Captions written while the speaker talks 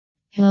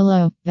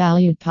Hello,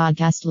 valued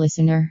podcast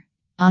listener.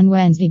 On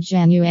Wednesday,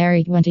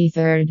 January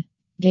 23rd,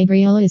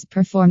 Gabriel is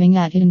performing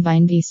at Hidden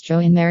Vine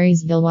Bistro in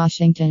Marysville,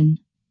 Washington.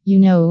 You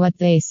know what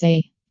they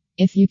say.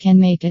 If you can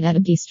make it at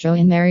a bistro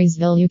in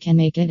Marysville, you can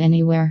make it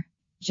anywhere.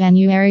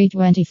 January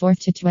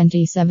 24th to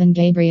 27,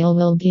 Gabriel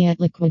will be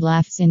at Liquid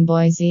Laughs in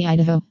Boise,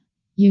 Idaho.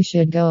 You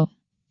should go.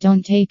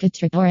 Don't take a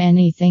trip or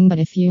anything, but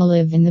if you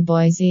live in the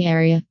Boise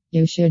area,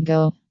 you should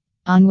go.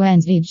 On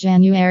Wednesday,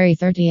 January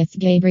 30th,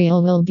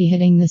 Gabriel will be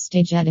hitting the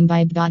stage at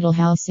Imbibe Bottle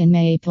House in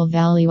Maple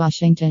Valley,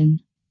 Washington.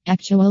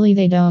 Actually,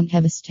 they don't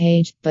have a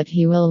stage, but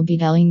he will be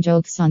telling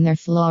jokes on their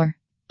floor.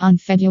 On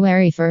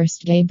February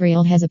 1st,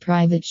 Gabriel has a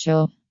private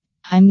show.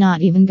 I'm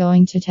not even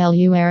going to tell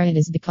you where it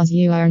is because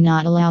you are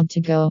not allowed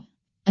to go.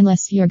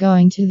 Unless you're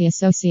going to the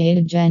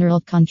Associated General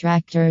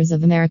Contractors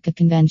of America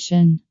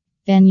convention.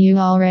 Then you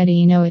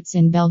already know it's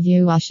in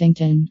Bellevue,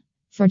 Washington.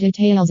 For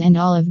details and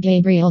all of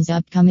Gabriel's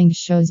upcoming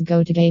shows,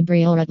 go to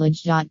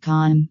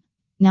GabrielRutledge.com.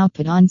 Now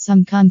put on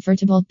some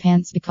comfortable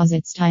pants because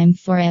it's time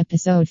for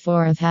episode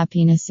 4 of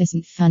Happiness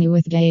Isn't Funny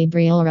with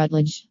Gabriel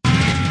Rutledge.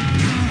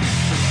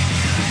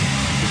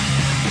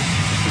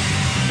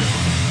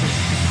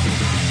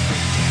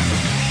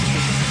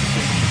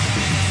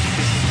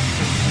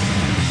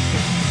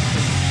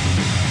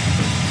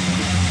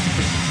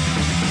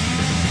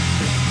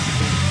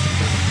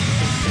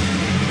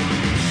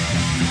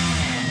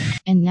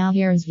 And now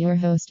here's your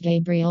host,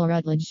 Gabriel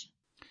Rutledge.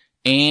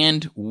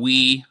 And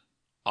we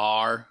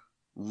are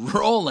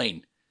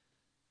rolling.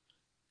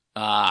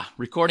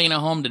 Recording at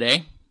home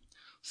today,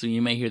 so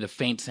you may hear the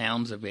faint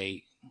sounds of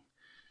a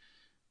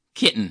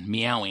kitten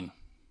meowing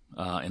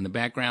in the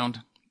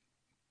background.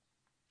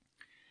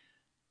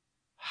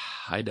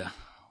 I had to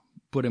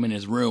put him in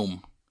his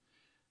room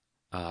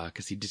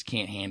because he just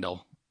can't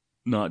handle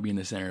not being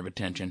the center of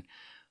attention.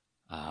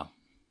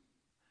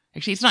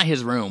 Actually, it's not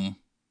his room.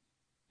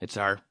 It's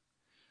our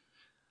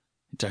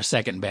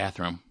second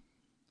bathroom.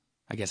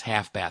 I guess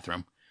half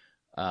bathroom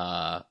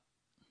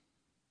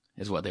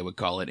is what they would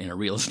call it in a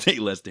real estate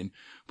listing.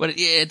 But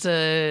it's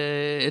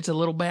a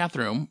little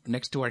bathroom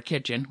next to our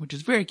kitchen, which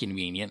is very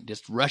convenient.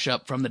 Just rush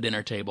up from the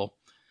dinner table.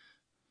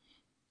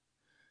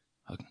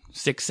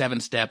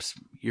 6-7 steps,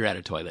 you're at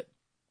a toilet.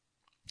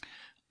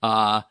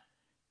 But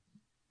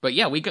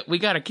yeah, we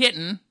got a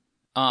kitten.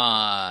 We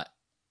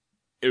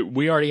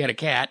already had a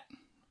cat.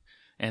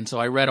 And so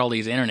I read all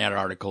these internet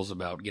articles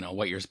about,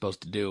 what you're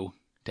supposed to do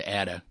to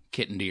add a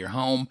kitten to your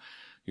home.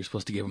 You're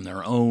supposed to give them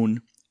their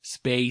own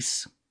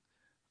space.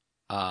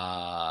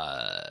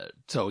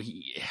 So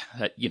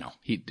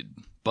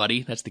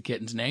Buddy, that's the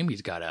kitten's name.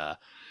 He's got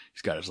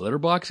his litter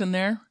box in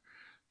there.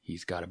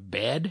 He's got a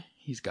bed.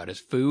 He's got his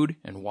food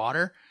and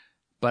water.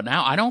 But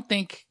now I don't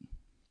think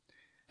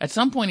at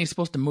some point he's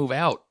supposed to move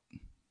out.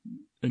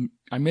 And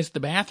I missed the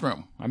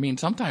bathroom. I mean,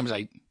 sometimes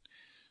I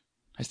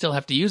still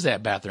have to use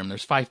that bathroom.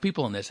 There's 5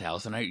 people in this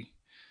house, and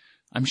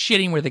I'm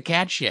shitting where the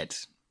cat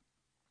shits.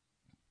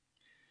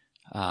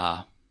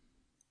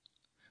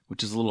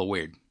 Which is a little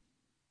weird.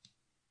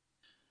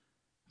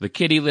 The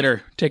kitty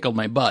litter tickled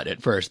my butt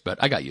at first,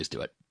 but I got used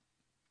to it.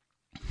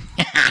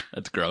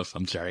 That's gross.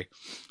 I'm sorry.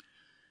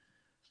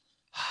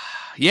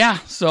 Yeah,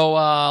 so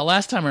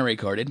last time I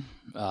recorded,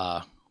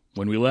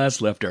 when we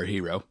last left our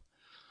hero,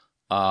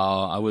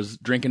 I was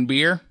drinking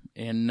beer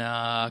in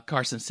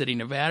Carson City,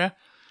 Nevada.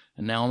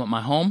 And now I'm at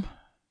my home,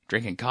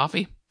 drinking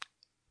coffee.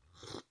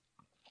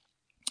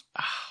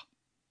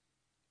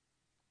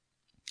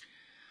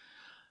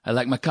 I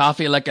like my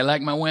coffee like I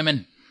like my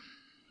women.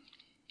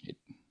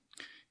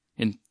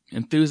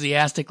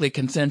 Enthusiastically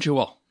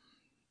consensual.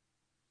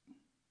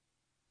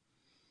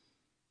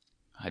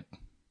 You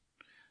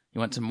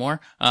want some more?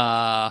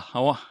 I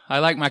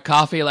like my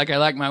coffee like I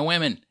like my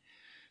women.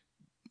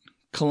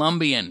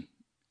 Colombian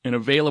and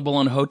available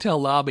in hotel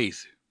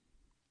lobbies.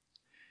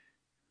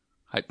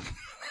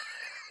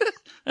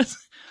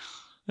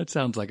 That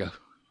sounds like a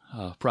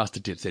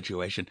prostitute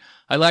situation.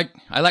 I like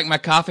my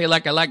coffee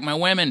like I like my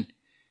women.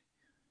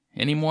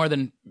 Any more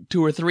than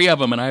 2 or 3 of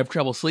them, and I have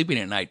trouble sleeping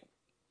at night.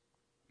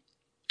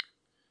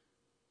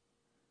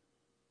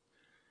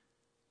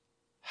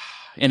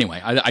 Anyway,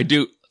 I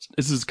do.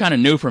 This is kind of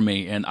new for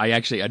me, and I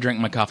drink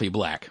my coffee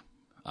black.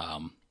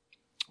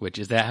 Which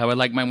is that how I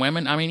like my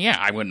women? I mean, yeah,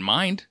 I wouldn't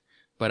mind,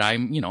 but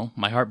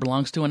my heart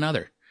belongs to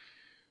another.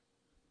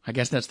 I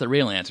guess that's the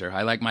real answer.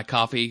 I like my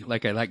coffee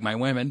like I like my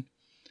women.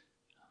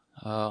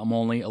 I'm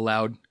only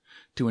allowed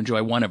to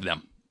enjoy one of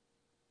them.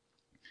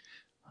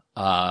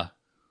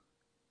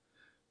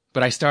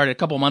 But a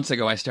couple months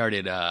ago, I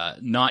started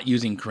not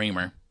using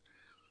creamer.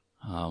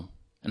 And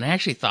I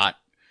actually thought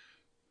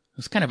it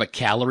was kind of a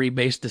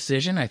calorie-based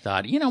decision. I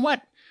thought, you know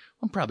what?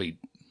 I'm probably,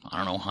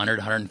 100,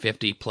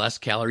 150 plus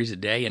calories a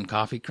day in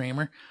coffee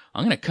creamer.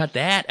 I'm going to cut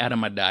that out of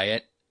my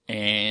diet,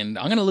 and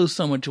I'm going to lose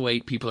so much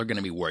weight, people are going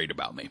to be worried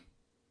about me.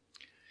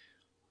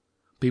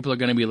 People are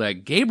going to be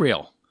like,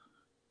 Gabriel,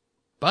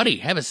 buddy,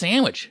 have a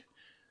sandwich.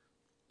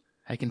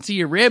 I can see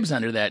your ribs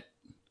under that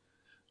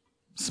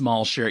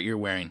small shirt you're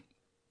wearing.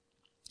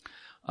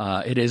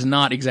 It has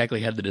not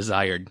exactly had the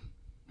desired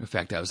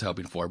effect I was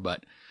hoping for,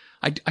 but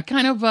I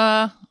kind of,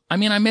 I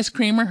mean, I miss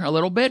creamer a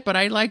little bit, but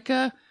I like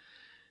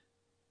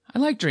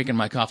drinking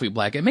my coffee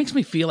black. It makes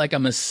me feel like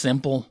I'm a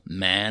simple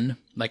man.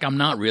 Like, I'm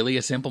not really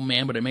a simple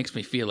man, but it makes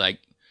me feel like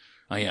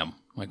I am.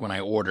 Like, when I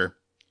order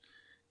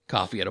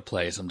coffee at a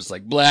place, I'm just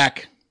like,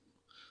 black.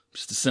 I'm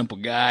just a simple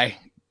guy.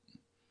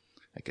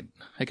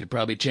 I could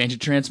probably change a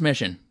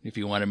transmission if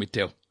you wanted me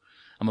to.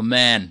 I'm a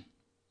man.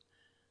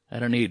 I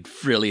don't need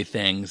frilly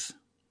things.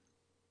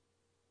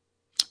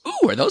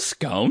 Ooh, are those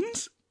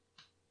scones?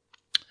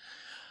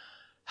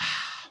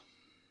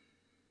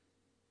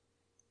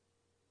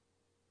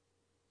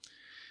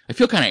 I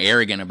feel kind of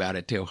arrogant about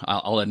it, too.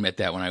 I'll admit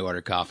that when I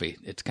order coffee.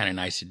 It's kind of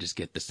nice to just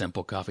get the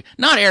simple coffee.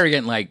 Not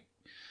arrogant like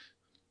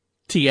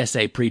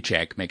TSA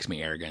pre-check makes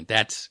me arrogant.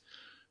 That's,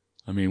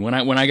 I mean, when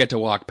I get to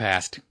walk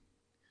past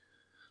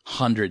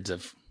hundreds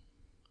of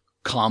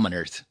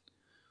kilometers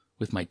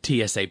with my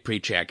TSA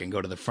pre-check and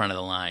go to the front of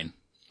the line.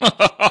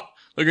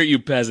 Look at you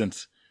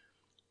peasants.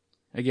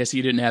 I guess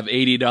you didn't have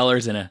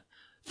 $80 in a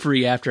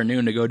free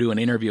afternoon to go do an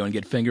interview and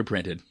get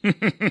fingerprinted.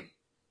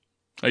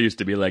 I used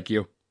to be like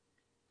you.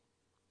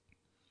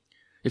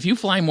 If you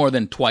fly more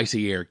than twice a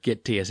year,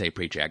 get TSA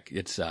pre-check.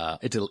 It's a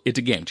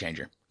game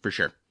changer for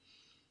sure.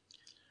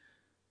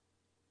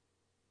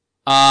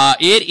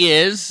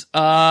 It's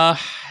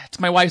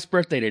my wife's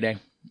birthday today.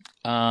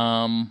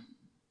 My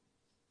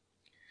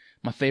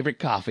favorite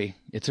coffee.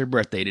 It's her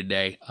birthday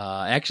today.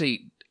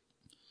 Actually,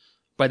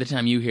 by the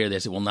time you hear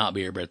this, it will not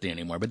be her birthday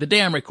anymore. But the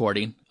day I'm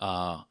recording,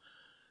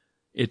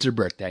 it's her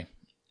birthday.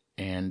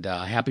 And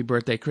happy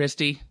birthday,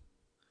 Christy.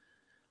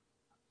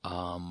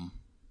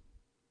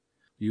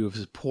 You have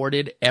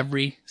supported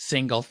every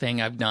single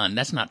thing I've done.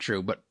 That's not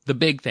true, but the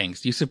big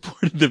things. You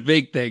supported the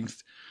big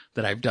things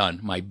that I've done.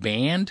 My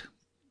band,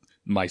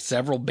 my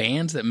several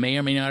bands that may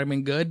or may not have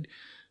been good.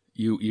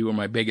 You were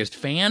my biggest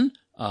fan.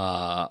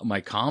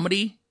 My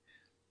comedy.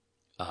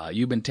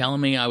 You've been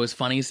telling me I was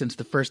funny since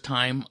the first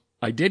time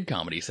I did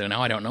comedy, so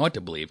now I don't know what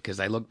to believe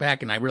because I look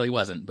back and I really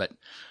wasn't. But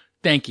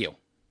thank you.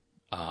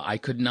 I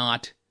could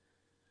not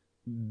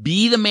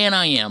be the man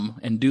I am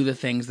and do the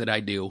things that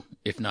I do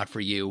if not for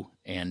you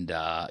and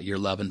your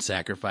love and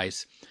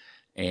sacrifice.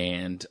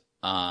 And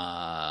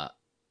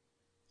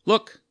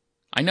look,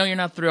 I know you're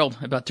not thrilled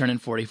about turning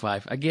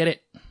 45. I get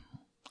it.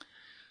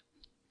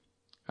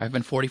 I've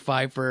been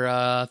 45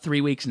 for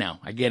 3 weeks now.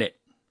 I get it.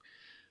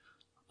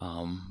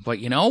 But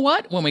you know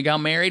what? When we got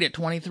married at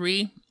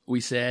 23,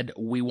 we said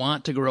we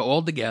want to grow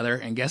old together.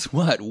 And guess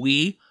what?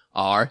 We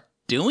are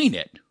doing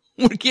it.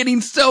 We're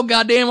getting so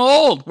goddamn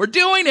old. We're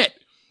doing it.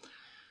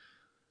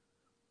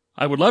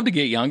 I would love to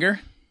get younger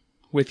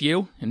with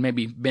you and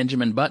maybe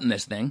Benjamin Button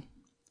this thing.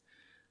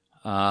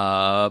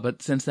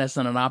 But since that's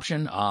not an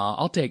option,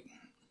 I'll take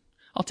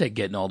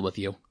getting old with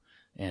you.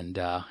 And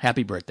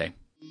happy birthday.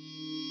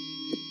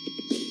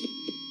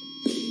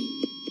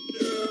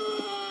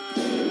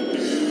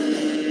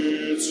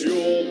 It's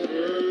your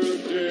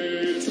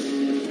birthday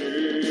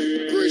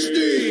today,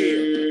 Christy.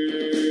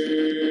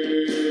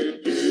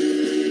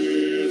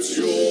 It's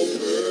your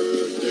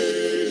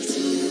birthday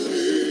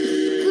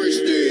today,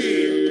 Christy.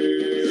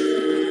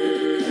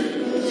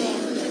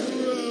 Rock,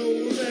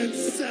 roll, and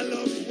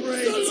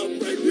celebrate.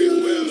 We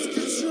lose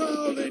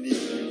control and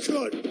you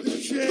cut the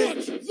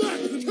cake.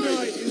 The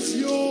night is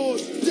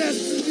yours.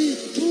 Destiny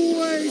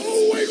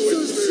awaits. So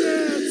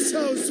share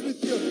toast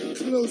with your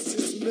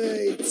closest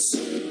mates.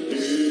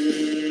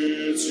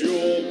 It's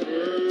your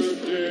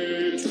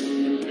birthday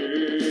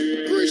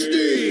today,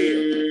 Christy.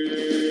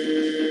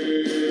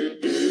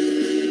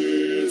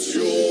 It's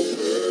your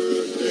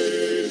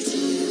birthday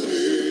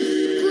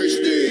today,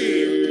 Christy.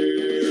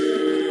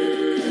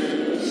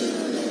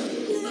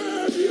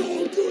 Grab your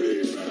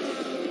goodie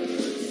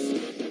bags.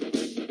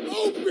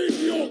 Open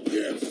your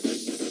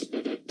gifts.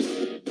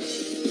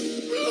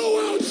 Blow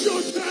out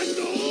your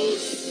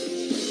candles.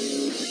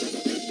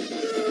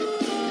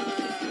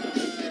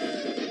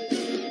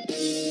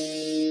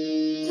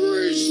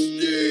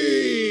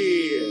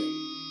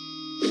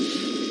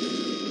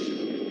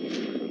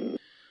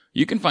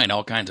 You can find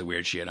all kinds of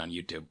weird shit on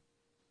YouTube.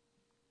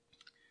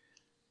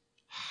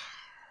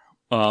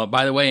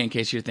 By the way, in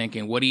case you're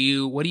thinking, what do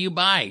you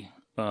buy?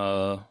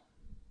 The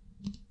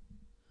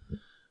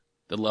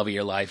love of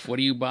your life. What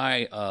do you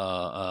buy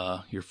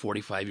your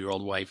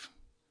 45-year-old wife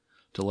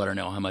to let her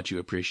know how much you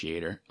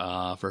appreciate her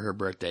for her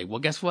birthday? Well,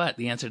 guess what?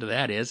 The answer to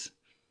that is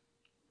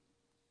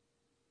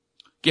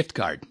gift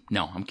card.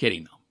 No, I'm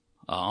kidding.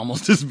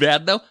 Almost as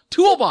bad though.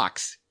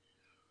 Toolbox.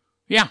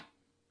 Yeah,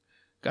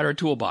 got her a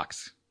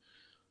toolbox.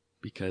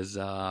 Because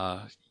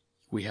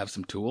we have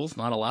some tools,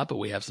 not a lot, but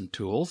we have some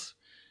tools.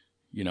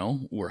 You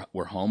know, we're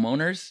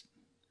homeowners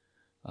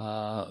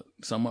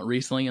somewhat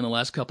recently in the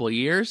last couple of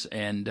years,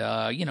 and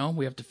you know,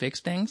 we have to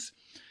fix things.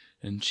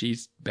 And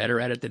she's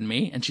better at it than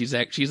me, and she's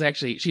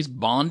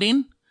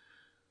bonding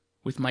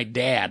with my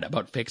dad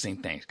about fixing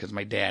things because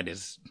my dad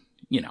is,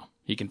 you know,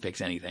 he can fix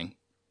anything.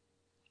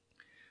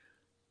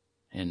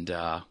 And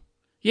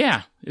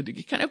yeah,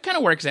 it kind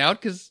of works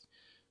out because,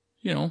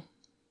 you know,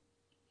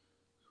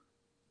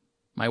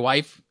 my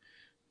wife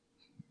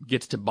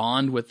gets to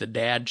bond with the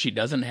dad she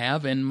doesn't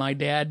have, and my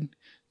dad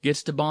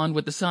gets to bond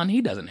with the son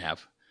he doesn't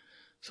have.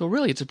 So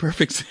really, it's a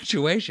perfect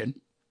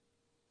situation.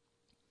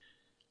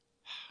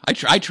 I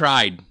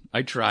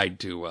tried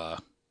to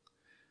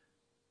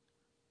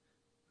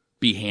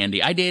be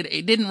handy. I did.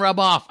 It didn't rub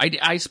off.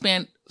 I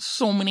spent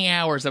so many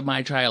hours of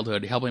my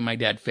childhood helping my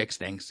dad fix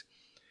things.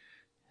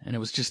 And it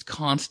was just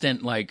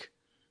constant, like,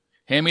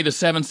 hand me the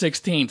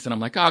 7/16, and I'm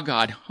like, oh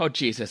God, oh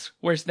Jesus,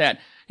 where's that?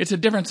 It's a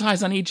different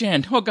size on each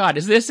end. Oh God,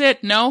 is this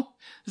it? No?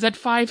 Is that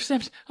 5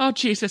 cents? Oh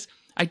Jesus.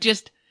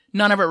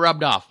 None of it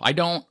rubbed off. I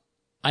don't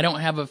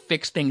have a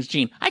fix things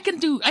gene. I can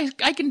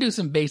do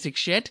some basic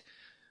shit.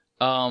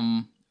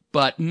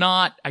 But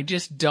I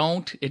just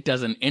don't, it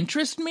doesn't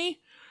interest me,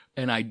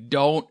 and I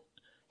don't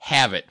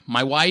have it.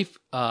 My wife,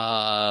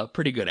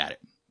 pretty good at it.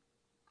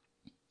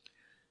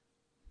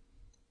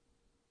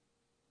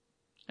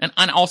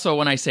 And also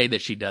when I say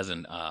that she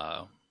doesn't,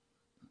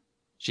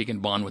 she can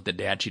bond with the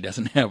dad she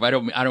doesn't have, I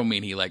don't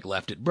mean he like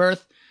left at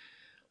birth.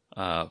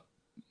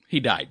 He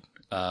died,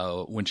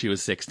 when she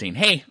was 16.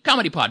 Hey,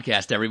 comedy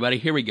podcast, everybody.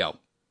 Here we go.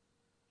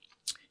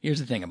 Here's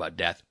the thing about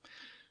death.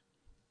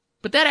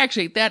 But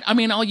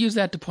I'll use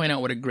that to point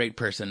out what a great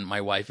person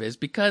my wife is,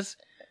 because,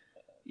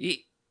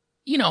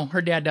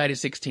 her dad died at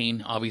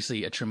 16,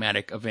 obviously a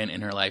traumatic event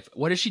in her life.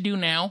 What does she do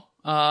now,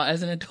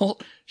 as an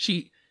adult?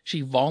 She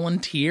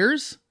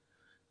volunteers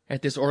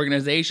at this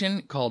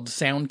organization called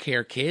Sound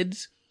Care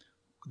Kids.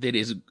 That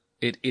is,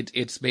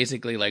 it's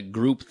basically like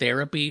group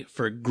therapy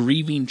for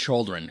grieving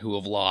children who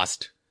have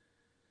lost,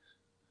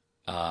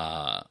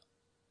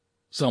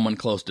 someone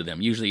close to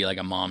them, usually like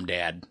a mom,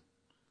 dad.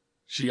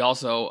 She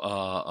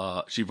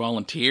also, she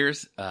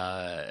volunteers,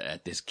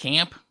 at this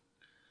camp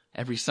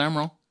every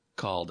summer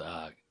called,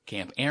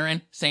 Camp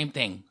Aaron. Same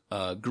thing,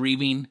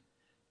 grieving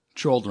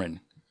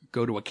children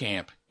go to a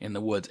camp in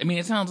the woods. I mean,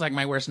 it sounds like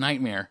my worst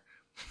nightmare.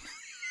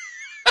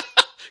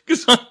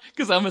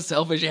 Cause I'm a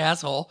selfish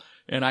asshole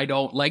and I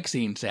don't like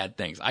seeing sad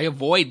things. I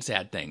avoid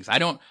sad things. I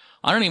don't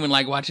even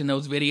like watching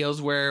those videos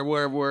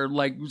where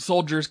like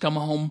soldiers come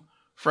home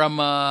from,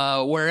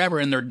 wherever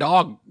and their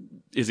dog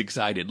is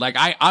excited. Like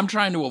I'm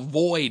trying to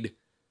avoid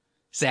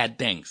sad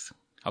things.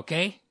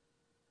 Okay?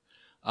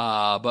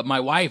 But my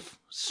wife,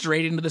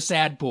 straight into the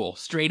sad pool,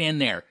 straight in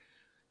there,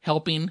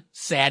 helping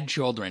sad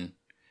children.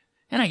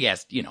 And I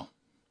guess,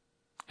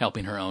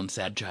 helping her own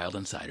sad child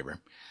inside of her.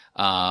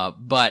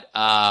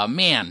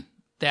 Man,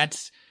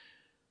 it's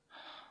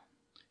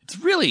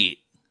really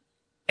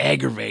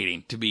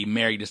aggravating to be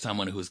married to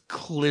someone who's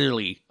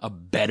clearly a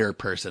better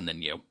person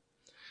than you.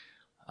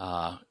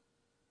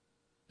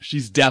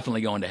 She's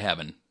definitely going to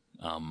heaven.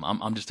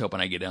 I'm just hoping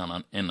I get in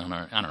on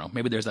her. I don't know.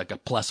 Maybe there's like a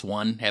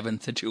 +1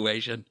 heaven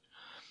situation.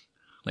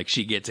 Like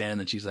she gets in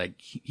and she's like,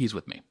 he's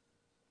with me.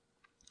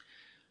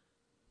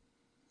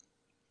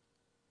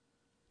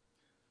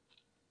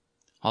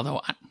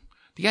 Although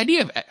the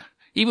idea of,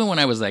 even when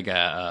I was like,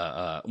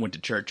 went to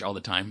church all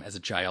the time as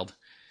a child,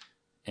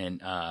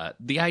 and,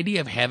 the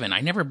idea of heaven, I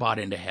never bought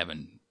into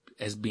heaven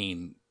as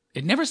being,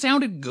 it never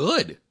sounded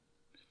good.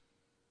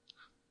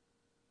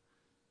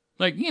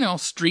 Like,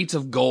 streets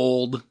of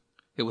gold,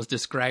 it was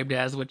described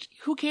as, which,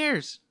 who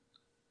cares?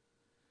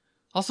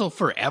 Also,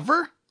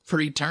 forever? For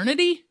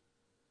eternity?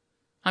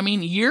 I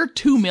mean, year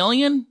 2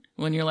 million?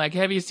 When you're like,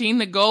 have you seen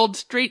the gold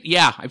street?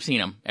 Yeah, I've seen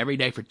them every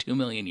day for 2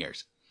 million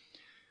years.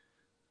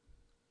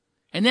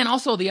 And then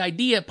also the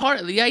idea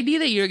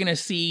that you're going to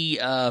see,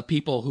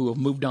 people who have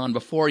moved on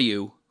before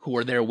you, who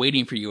are there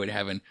waiting for you in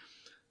heaven,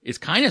 is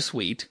kind of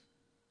sweet.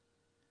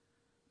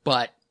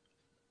 But,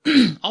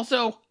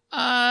 also,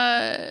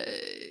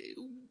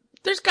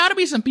 there's got to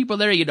be some people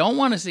there you don't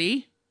want to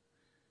see.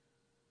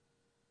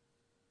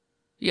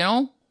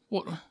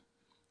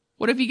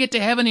 What if you get to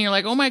heaven and you're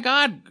like, oh my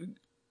God,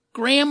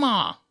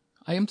 Grandma,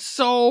 I am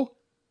so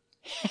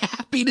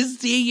happy to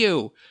see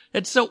you.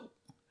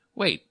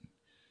 Wait,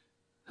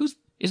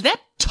 is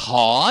that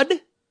Todd?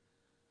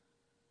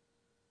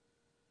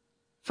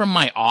 From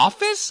my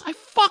office? I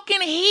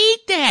fucking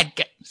hate that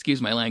guy.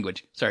 Excuse my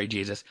language. Sorry,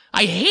 Jesus.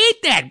 I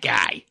hate that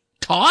guy.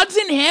 Todd's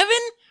in heaven?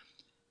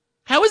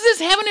 How is this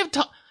heaven if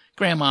Todd...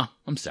 Grandma,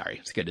 I'm sorry.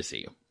 It's good to see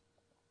you.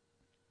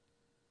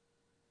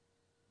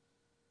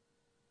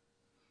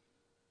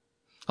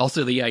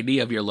 Also, the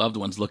idea of your loved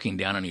ones looking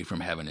down on you from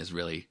heaven is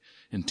really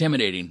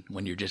intimidating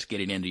when you're just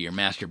getting into your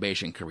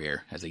masturbation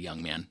career as a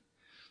young man.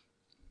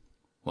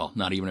 Well,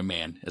 not even a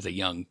man, as a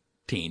young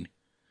teen.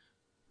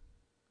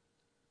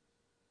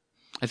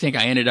 I think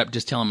I ended up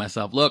just telling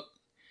myself, look,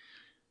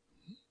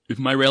 if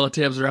my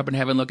relatives are up in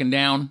heaven looking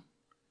down,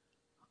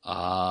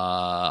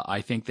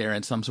 I think they're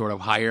in some sort of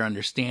higher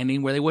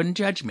understanding where they wouldn't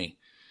judge me.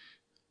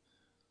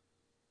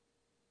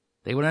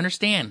 They would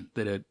understand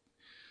that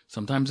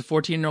sometimes a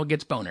 14-year-old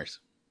gets boners.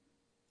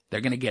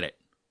 They're going to get it.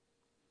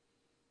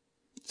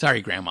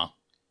 Sorry, Grandma.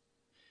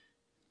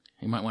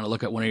 You might want to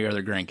look at one of your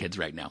other grandkids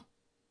right now.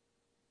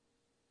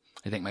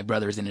 I think my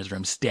brother is in his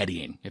room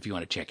studying, if you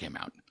want to check him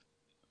out.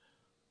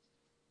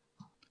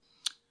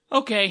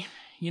 Okay,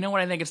 you know what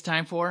I think it's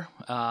time for?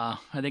 I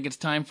think it's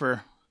time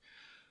for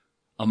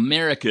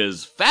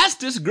America's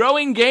fastest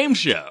growing game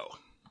show.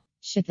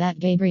 Shit that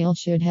Gabriel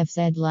should have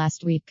said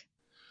last week.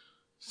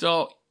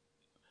 So,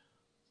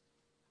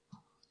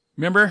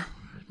 remember?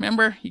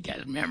 You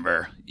guys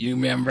remember? You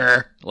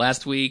remember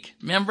last week?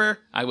 Remember?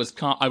 I was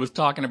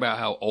talking about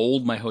how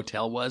old my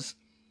hotel was.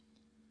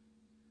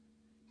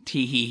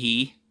 Tee hee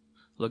hee.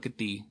 Look at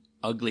the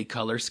ugly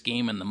color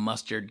scheme and the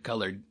mustard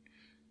colored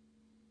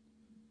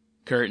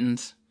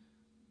curtains.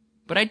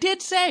 But I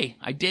did say,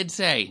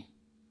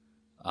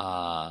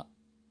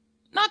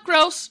 not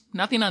gross,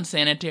 nothing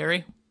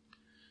unsanitary.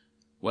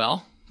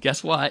 Well,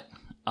 guess what?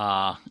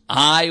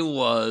 I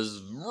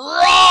was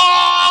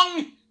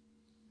wrong!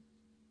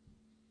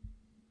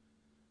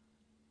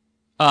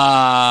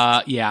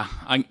 Yeah,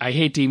 I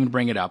hate to even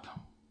bring it up.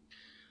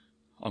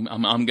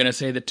 I'm gonna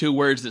say the two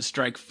words that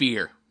strike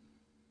fear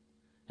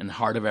in the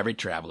heart of every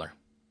traveler.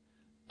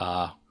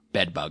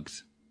 Bed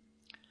bugs.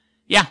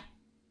 Yeah.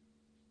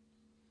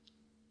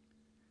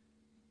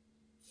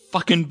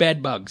 Fucking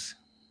bed bugs.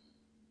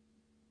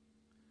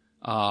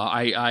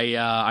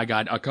 I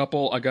got a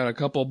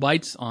couple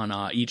bites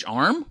on each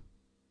arm.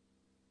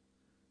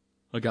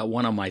 I got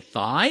one on my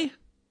thigh.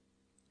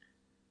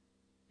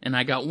 And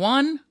I got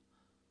one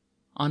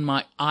on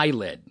my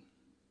eyelid.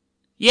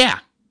 Yeah.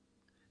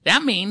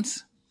 That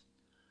means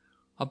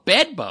a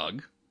bed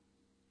bug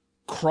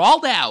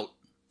crawled out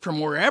from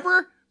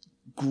wherever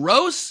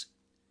gross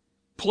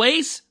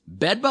place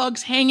bed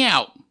bugs hang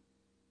out.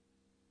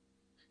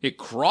 It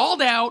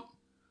crawled out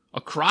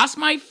across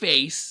my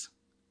face,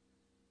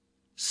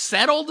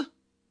 settled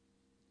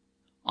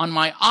on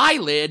my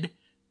eyelid,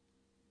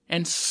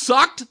 and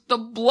sucked the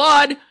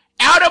blood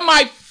out of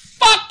my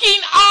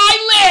fucking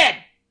eyelid!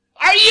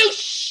 Are you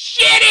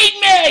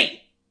shitting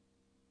me?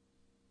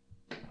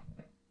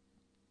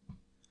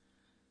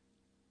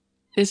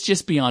 It's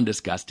just beyond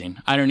disgusting.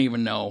 I don't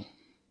even know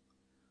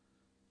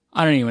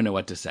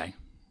what to say.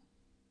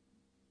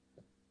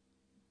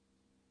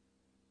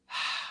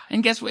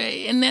 And guess what?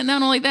 And then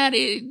not only that,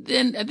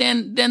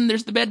 then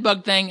there's the bed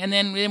bug thing. And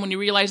then when you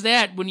realize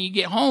that, when you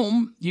get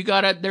home,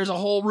 there's a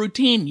whole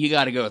routine you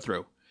gotta go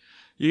through.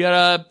 You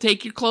gotta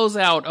take your clothes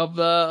out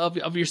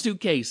of your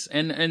suitcase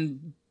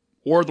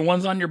or the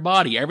ones on your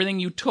body.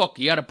 Everything you took,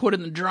 you gotta put it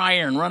in the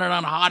dryer and run it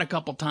on hot a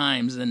couple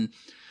times and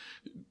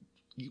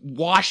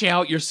wash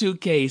out your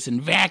suitcase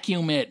and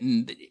vacuum it.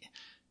 And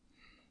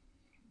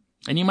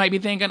you might be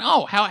thinking,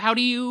 oh, how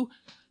do you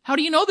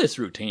know this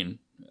routine?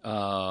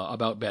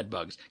 About bed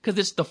bugs, because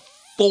it's the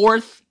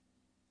fourth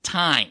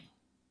time.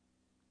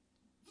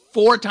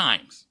 4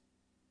 times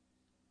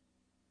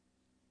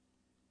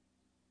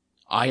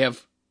I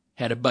have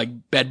had a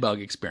bed bug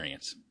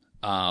experience.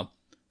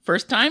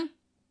 First time,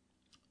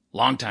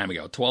 long time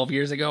ago, 12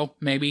 years ago,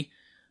 maybe.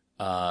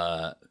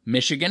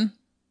 Michigan,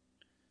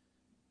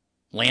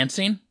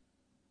 Lansing.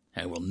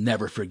 I will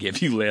never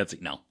forgive you,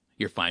 Lansing. No,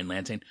 you're fine,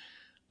 Lansing.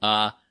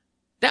 That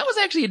was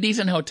actually a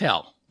decent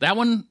hotel.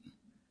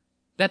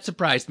 That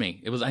surprised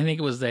me. I think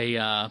it was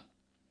a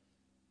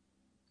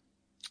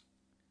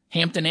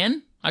Hampton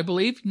Inn, I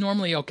believe.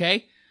 Normally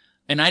okay.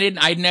 And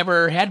I'd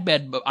never had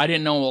I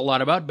didn't know a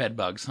lot about bed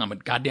bugs. I'm a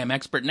goddamn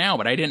expert now,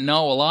 but I didn't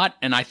know a lot,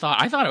 and I thought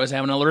I was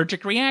having an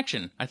allergic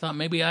reaction. I thought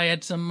maybe I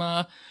had some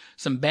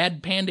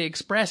bad Panda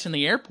Express in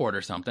the airport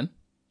or something.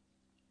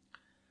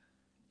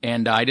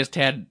 And I just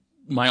had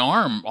my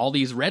arm, all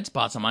these red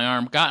spots on my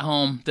arm. Got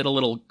home, did a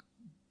little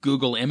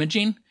Google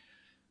imaging,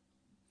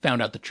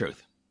 found out the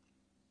truth.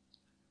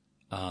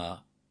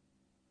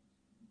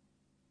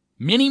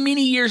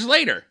 Many years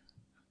later,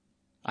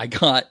 I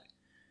got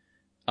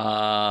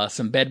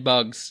some bed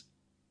bugs,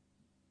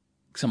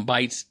 some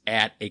bites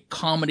at a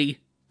comedy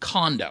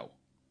condo,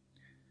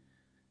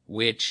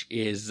 which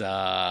is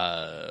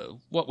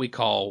what we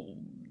call,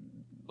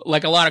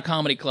 like a lot of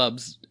comedy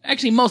clubs.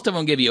 Actually, most of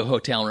them give you a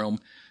hotel room,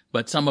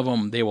 but some of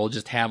them they will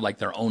just have like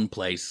their own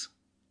place,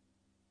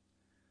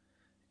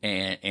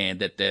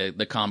 and that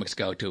the comics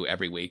go to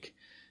every week,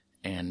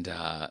 and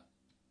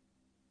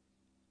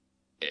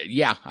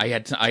yeah, I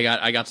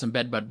got some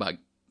bed bug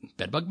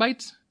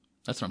bites.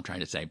 That's what I'm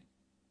trying to say.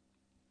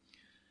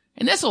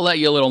 And this will let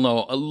you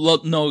know a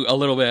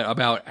little bit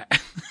about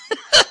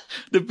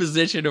the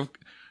position of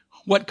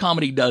what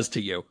comedy does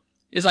to you.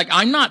 It's like,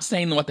 I'm not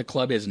saying what the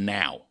club is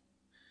now.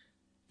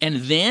 And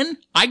then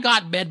I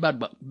got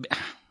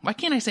why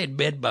can't I say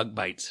bed bug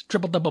bites?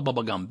 Triple double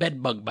bubble gum,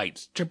 bed bug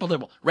bites, triple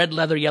double, red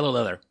leather, yellow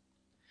leather.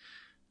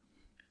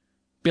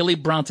 Billy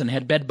Bronson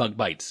had bed bug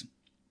bites.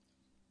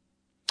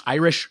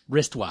 Irish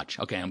wristwatch.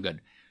 Okay, I'm good.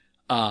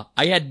 I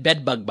had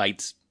bed bug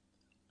bites.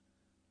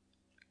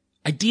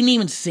 I didn't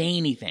even say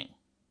anything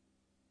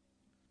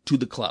to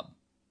the club.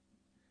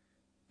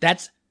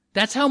 That's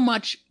how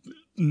much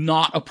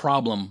not a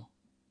problem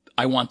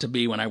I want to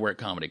be when I work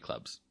comedy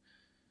clubs.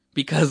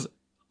 Because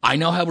I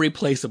know how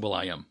replaceable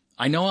I am.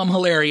 I know I'm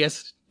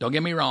hilarious. Don't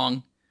get me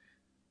wrong.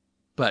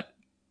 But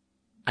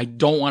I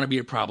don't want to be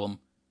a problem.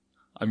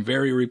 I'm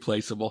very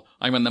replaceable.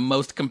 I'm in the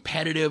most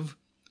competitive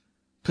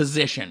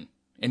position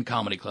in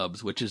comedy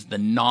clubs, which is the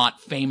not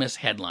famous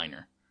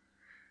headliner.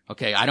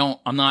 Okay,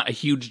 I'm not a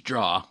huge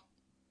draw.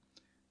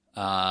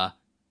 on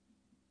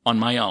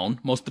my own.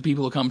 Most of the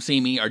people who come see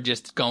me are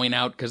just going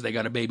out because they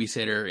got a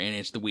babysitter and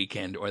it's the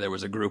weekend or there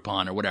was a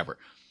Groupon or whatever.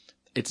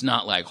 It's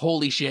not like,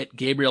 holy shit,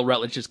 Gabriel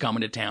Rutledge is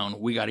coming to town.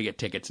 We got to get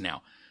tickets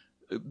now.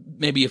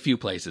 Maybe a few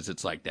places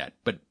it's like that,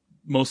 but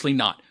mostly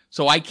not.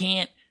 So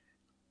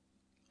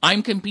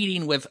I'm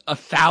competing with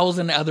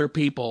 1,000 other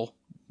people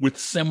with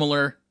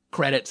similar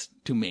credits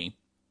to me.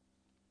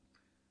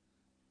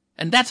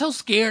 And that's how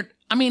scared,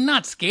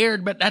 not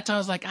scared, but that's how I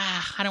was like,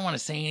 I don't want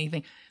to say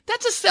anything.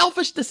 That's a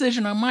selfish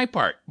decision on my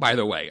part, by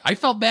the way. I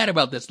felt bad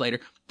about this later.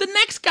 The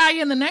next guy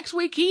in the next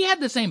week, he had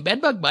the same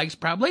bedbug bites,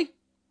 probably.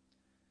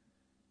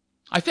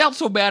 I felt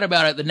so bad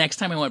about it the next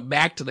time I went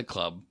back to the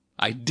club.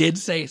 I did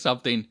say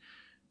something,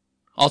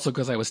 also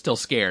because I was still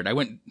scared. I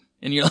went,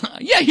 and you're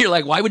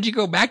like, why would you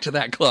go back to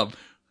that club?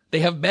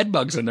 They have bed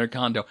bugs in their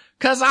condo.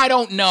 Cause I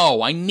don't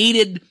know. I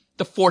needed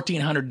the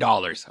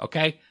 $1,400.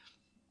 Okay.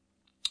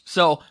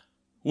 So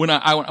when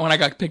I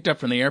got picked up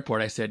from the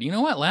airport, I said, you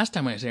know what? Last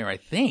time I was there, I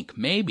think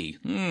maybe,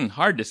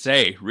 hard to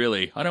say,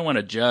 really. I don't want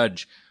to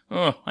judge.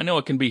 Oh, I know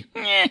it can be,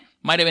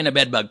 might have been a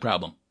bed bug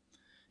problem.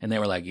 And they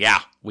were like, yeah,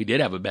 we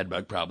did have a bed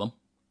bug problem.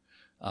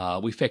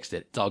 We fixed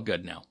it. It's all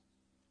good now.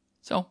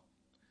 So,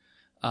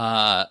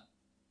 at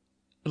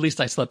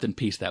least I slept in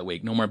peace that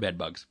week. No more bed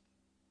bugs.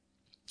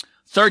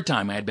 Third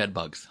time I had bed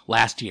bugs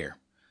last year.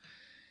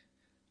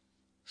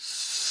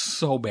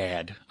 So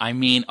bad.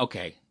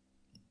 Okay.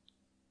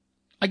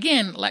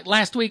 Again, like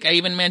last week, I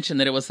even mentioned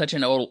that it was such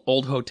an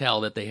old hotel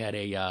that they had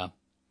a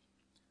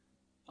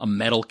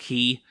metal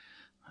key.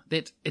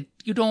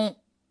 You don't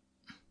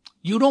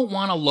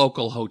want a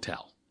local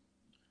hotel.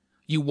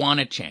 You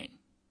want a chain.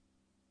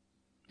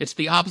 It's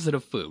the opposite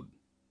of food.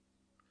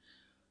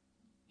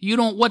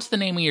 What's the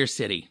name of your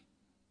city?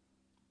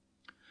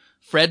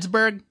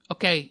 Fredericksburg?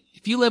 Okay,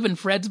 if you live in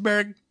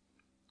Fredericksburg,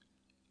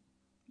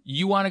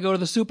 you want to go to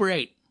the Super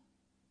 8.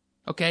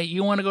 Okay,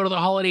 you want to go to the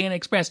Holiday Inn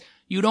Express.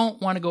 You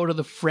don't want to go to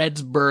the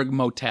Fredericksburg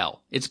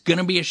Motel. It's going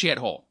to be a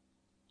shithole.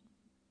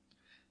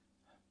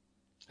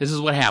 This is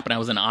what happened. I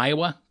was in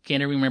Iowa.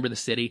 Can't even remember the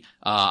city.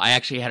 I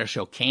actually had a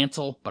show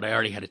cancel, but I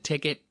already had a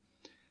ticket.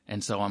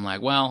 And so I'm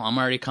like, well, I'm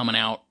already coming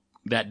out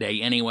that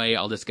day anyway.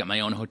 I'll just get my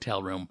own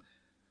hotel room.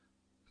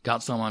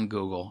 Got some on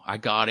Google. I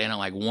got in at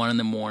like 1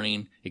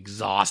 a.m,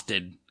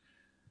 exhausted.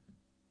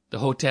 The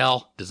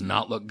hotel does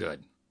not look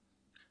good.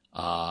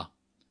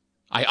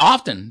 I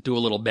often do a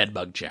little bed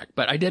bug check,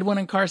 but I did one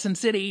in Carson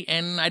City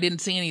and I didn't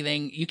see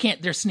anything.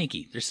 They're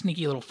sneaky. They're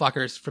sneaky little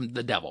fuckers from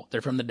the devil.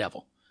 They're from the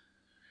devil.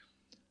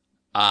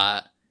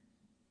 I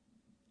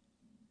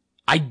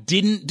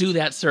didn't do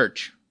that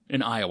search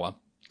in Iowa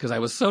because I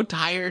was so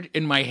tired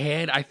in my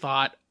head. I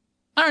thought,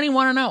 I don't even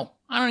want to know.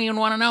 I don't even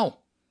want to know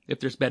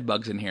if there's bed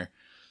bugs in here.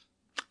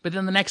 But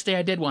then the next day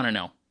I did want to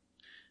know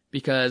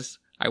because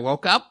I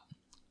woke up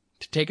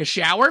to take a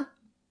shower.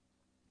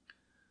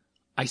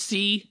 I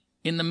see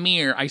in the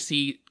mirror,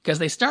 because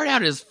they start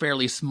out as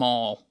fairly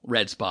small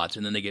red spots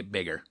and then they get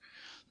bigger.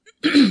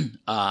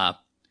 I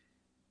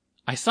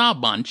saw a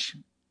bunch.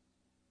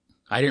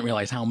 I didn't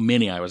realize how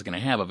many I was going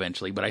to have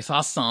eventually, but I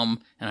saw some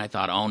and I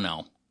thought, oh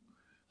no,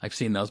 I've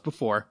seen those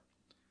before.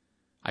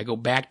 I go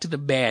back to the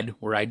bed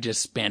where I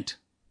just spent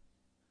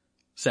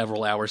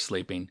several hours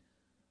sleeping,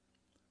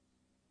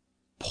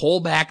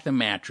 pull back the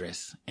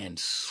mattress, and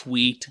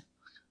sweet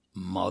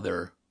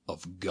mother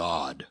of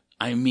God.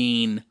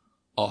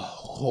 A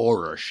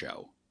horror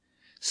show.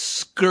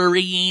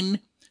 Scurrying,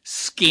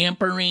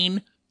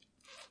 scampering,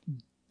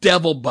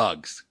 devil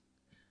bugs.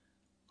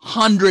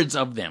 Hundreds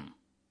of them.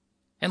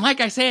 And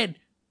like I said,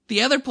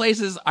 the other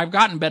places I've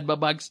gotten bed bug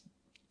bugs,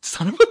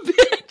 son of a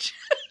bitch.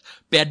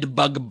 Bed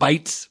bug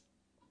bites.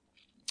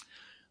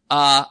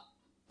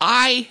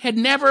 I had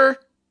never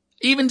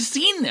even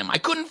seen them. I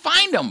couldn't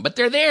find them, but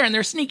they're there and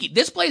they're sneaky.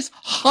 This place,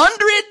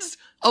 hundreds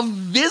of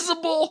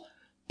visible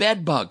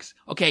bed bugs.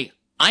 Okay,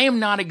 I am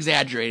not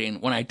exaggerating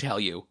when I tell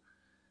you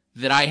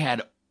that I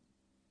had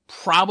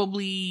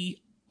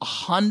probably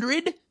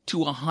 100 to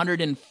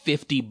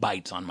 150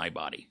 bites on my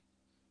body.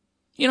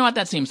 You know what?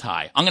 That seems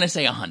high. I'm going to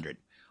say 100.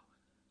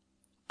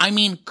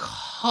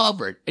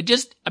 Covered. It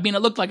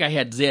looked like I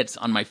had zits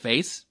on my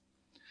face.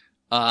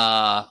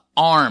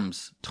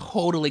 Arms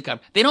totally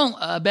covered.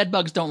 Bed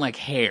bugs don't like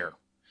hair,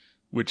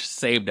 which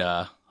saved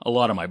a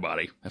lot of my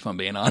body, if I'm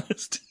being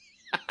honest.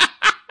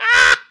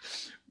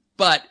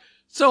 But,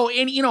 so,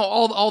 and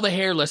all the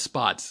hairless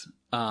spots.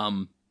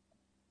 Thank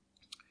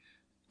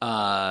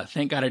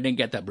God I didn't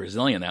get that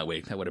Brazilian that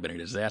week. That would have been a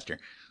disaster.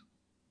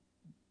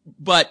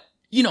 But,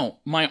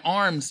 my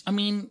arms,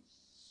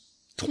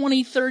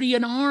 20, 30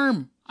 an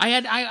arm.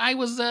 I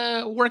was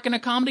working a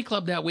comedy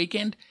club that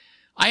weekend.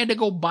 I had to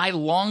go buy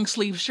long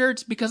sleeve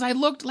shirts because I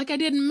looked like I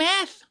did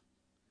meth.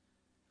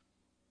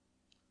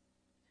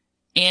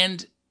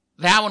 And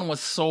that one was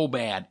so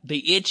bad.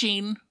 The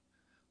itching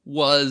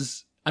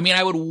was,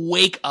 I would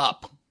wake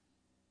up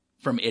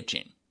from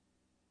itching.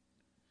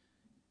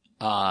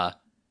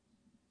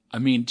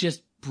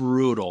 Just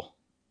brutal.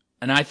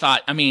 And I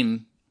thought,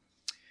 and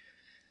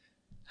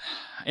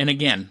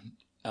again,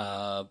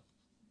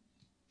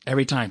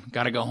 Every time,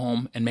 gotta go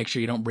home and make sure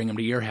you don't bring them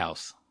to your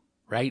house,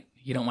 right?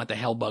 You don't want the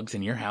hell bugs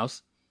in your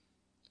house.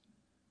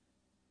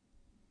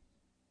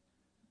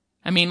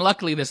 I mean,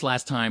 luckily this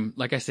last time,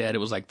 like I said, it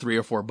was like 3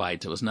 or 4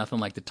 bites. It was nothing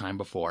like the time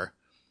before.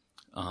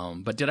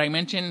 But did I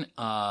mention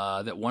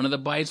that one of the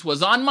bites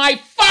was on my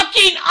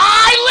fucking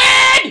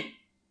eyelid?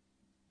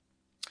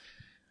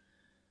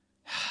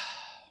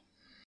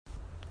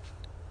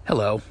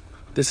 Hello,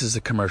 this is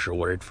a commercial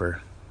word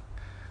for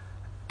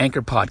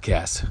Anchor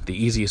Podcast, the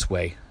easiest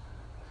way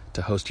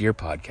to host your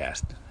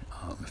podcast.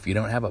 If you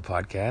don't have a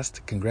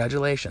podcast,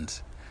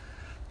 congratulations.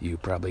 You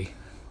probably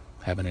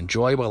have an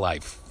enjoyable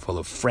life full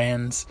of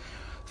friends,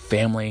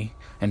 family,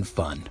 and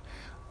fun.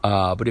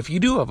 But if you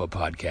do have a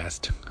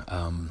podcast,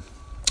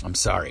 I'm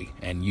sorry,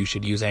 and you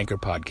should use Anchor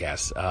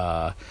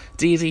Podcasts.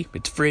 It's easy,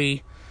 it's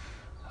free.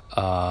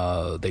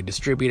 They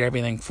distribute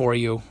everything for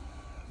you.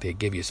 They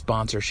give you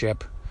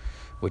sponsorship,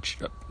 which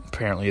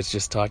apparently is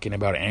just talking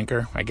about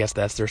Anchor. I guess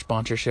that's their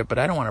sponsorship, but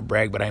I don't want to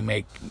brag, but I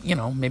make,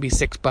 maybe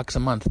 $6 a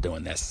month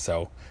doing this,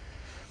 so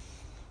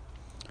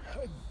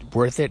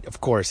worth it?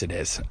 Of course it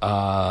is.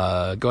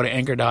 Go to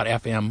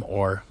anchor.fm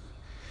or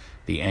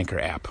the Anchor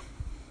app.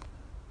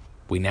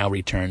 We now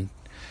return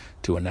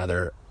to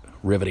another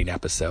riveting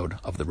episode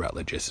of The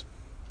Rutledges.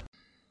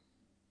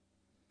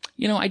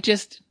 I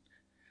just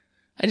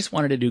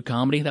wanted to do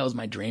comedy. That was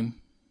my dream.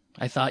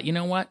 I thought, you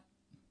know what?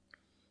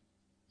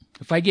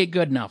 If I get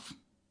good enough,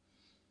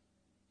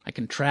 I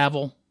can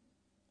travel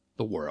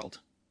the world.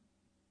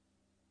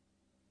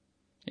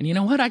 And you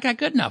know what? I got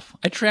good enough.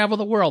 I travel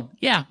the world.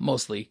 Yeah,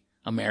 mostly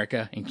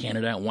America and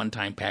Canada and one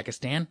time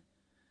Pakistan.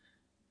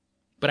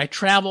 But I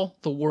travel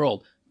the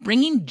world,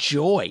 bringing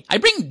joy. I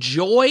bring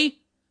joy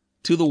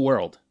to the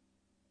world.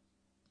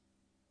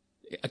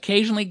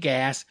 Occasionally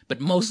gas,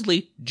 but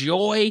mostly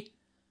joy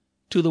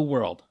to the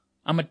world.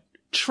 I'm a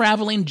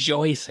traveling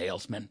joy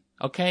salesman,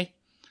 okay?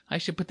 I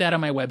should put that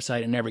on my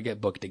website and never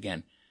get booked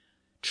again.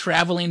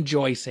 Traveling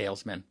joy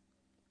salesman.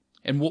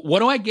 And what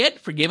do I get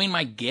for giving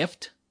my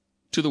gift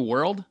to the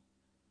world?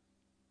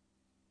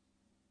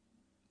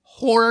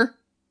 Horror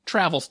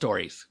travel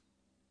stories.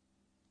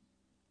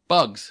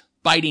 Bugs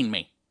biting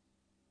me.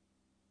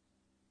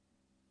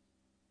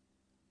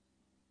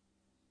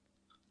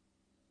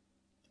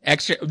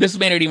 This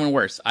made it even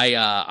worse.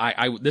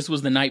 This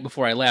was the night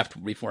before I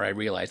left, before I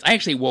realized. I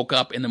actually woke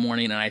up in the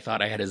morning and I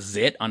thought I had a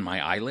zit on my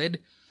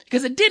eyelid.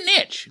 Because it didn't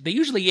itch. They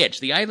usually itch.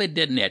 The eyelid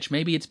didn't itch.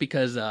 Maybe it's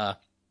because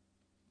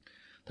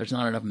there's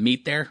not enough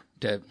meat there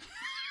to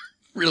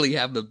really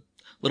have the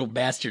little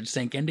bastard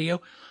sink into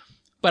you.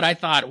 But I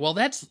thought, well,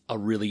 that's a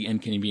really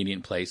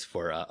inconvenient place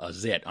for a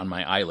zit on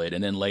my eyelid.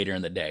 And then later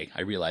in the day,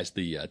 I realized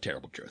the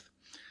terrible truth.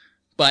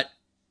 But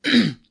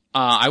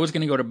I was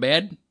going to go to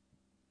bed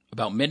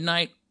about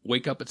midnight,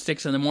 wake up at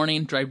 6 in the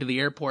morning, drive to the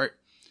airport.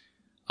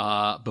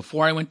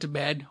 Before I went to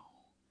bed,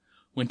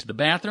 went to the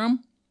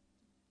bathroom.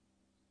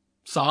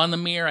 Saw in the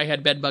mirror I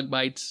had bed bug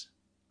bites.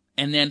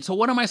 And then, so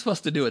what am I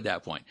supposed to do at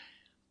that point?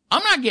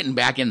 I'm not getting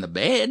back in the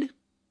bed.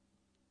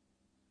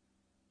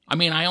 I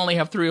mean, I only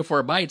have 3 or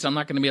 4 bites. I'm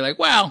not going to be like,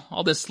 well,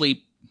 I'll just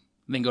sleep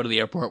and then go to the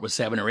airport with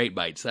 7 or 8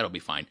 bites. That'll be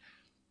fine.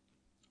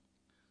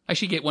 I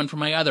should get one for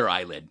my other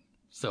eyelid,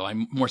 so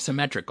I'm more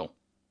symmetrical.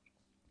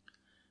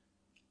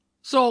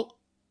 So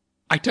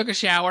I took a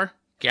shower,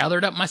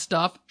 gathered up my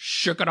stuff,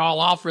 shook it all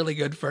off really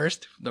good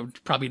first.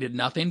 Probably did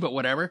nothing, but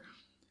whatever.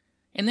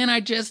 And then I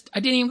didn't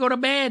even go to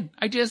bed.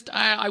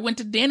 I went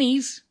to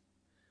Denny's.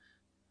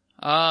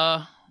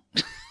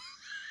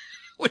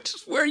 Which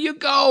is where you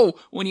go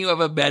when you have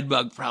a bed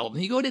bug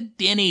problem. You go to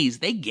Denny's.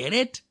 They get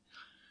it.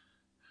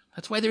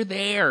 That's why they're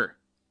there.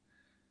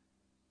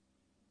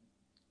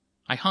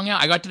 I hung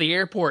out. I got to the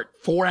airport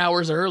 4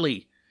 hours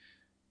early.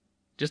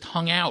 Just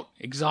hung out,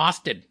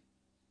 exhausted.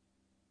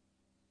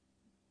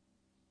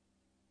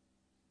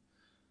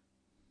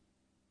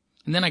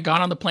 And then I got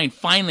on the plane.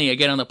 Finally, I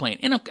get on the plane.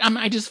 And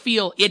I just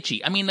feel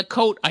itchy. I mean, the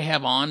coat I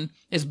have on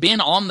has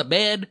been on the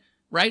bed,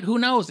 right? Who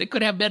knows? It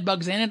could have bed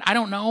bugs in it. I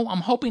don't know.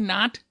 I'm hoping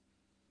not.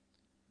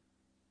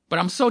 But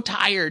I'm so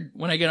tired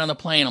when I get on the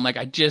plane. I'm like,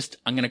 I'm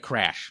going to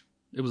crash.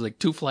 It was like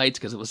 2 flights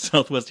because it was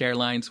Southwest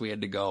Airlines. We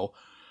had to go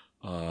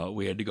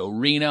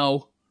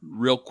Reno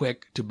real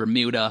quick to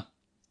Bermuda,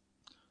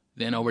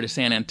 then over to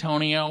San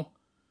Antonio,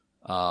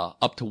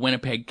 up to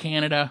Winnipeg,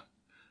 Canada,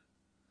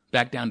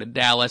 back down to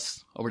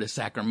Dallas, over to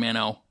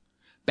Sacramento,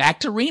 back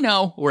to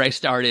Reno where I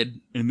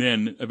started, and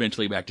then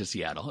eventually back to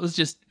Seattle.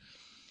 It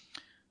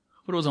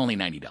was only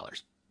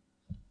 $90.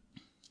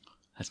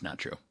 That's not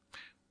true.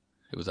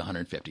 It was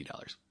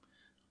 $150.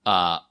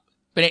 But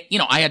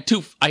I had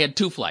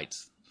two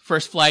flights.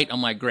 First flight,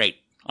 I'm like, great.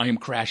 I am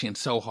crashing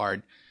so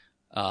hard.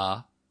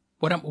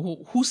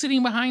 Who's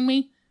sitting behind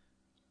me?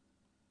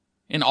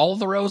 In all of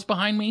the rows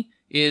behind me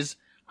is,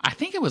 I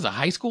think it was a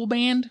high school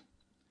band.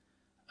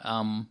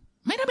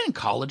 Might have been a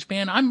college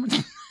band. I'm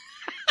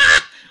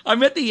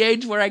at the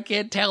age where I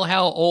can't tell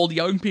how old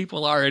young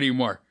people are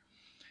anymore.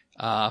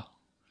 I'm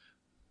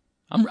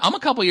a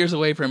couple years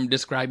away from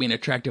describing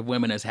attractive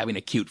women as having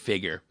a cute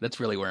figure. That's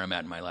really where I'm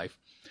at in my life.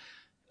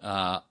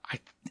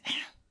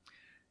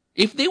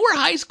 If they were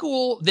high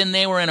school, then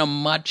they were in a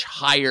much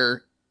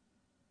higher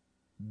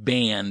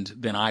band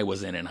than I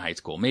was in high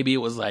school. Maybe it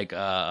was like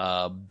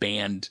a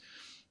band,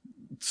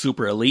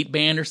 super elite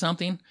band or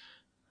something.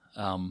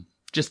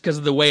 Just because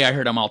of the way I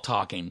heard them all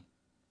talking.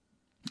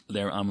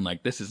 I'm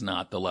like, this is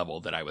not the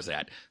level that I was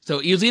at. So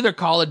it was either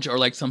college or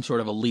like some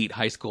sort of elite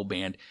high school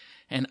band.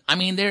 And I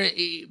mean,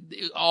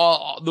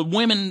 the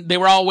women, they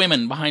were all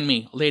women behind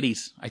me,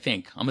 ladies, I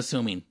think, I'm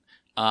assuming.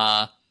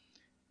 And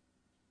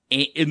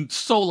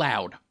so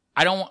loud.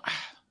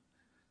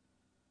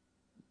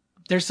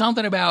 There's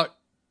something about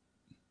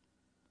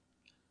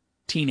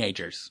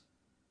teenagers,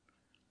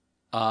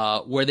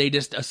 where they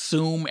just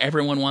assume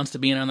everyone wants to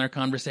be in on their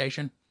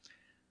conversation.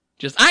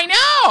 Just, I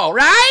know,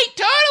 right?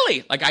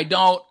 Totally. Like,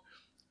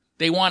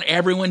 they want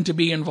everyone to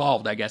be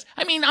involved, I guess.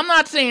 I mean, I'm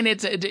not saying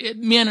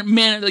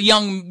men,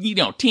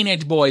 young,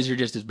 teenage boys are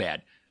just as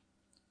bad.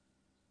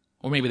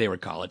 Or maybe they were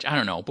college. I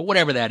don't know. But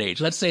whatever that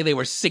age. Let's say they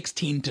were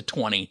 16 to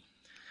 20.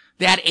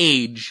 That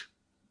age,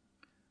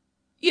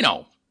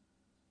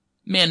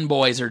 men,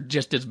 boys are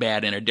just as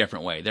bad in a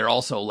different way. They're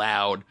also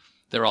loud.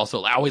 They're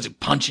also always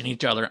punching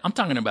each other. I'm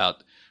talking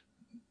about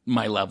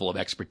my level of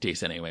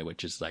expertise anyway,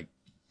 which is like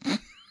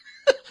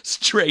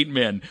straight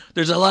men.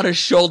 There's a lot of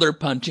shoulder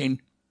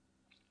punching.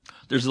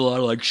 There's a lot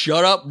of like,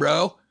 shut up,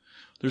 bro.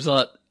 There's a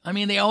lot. I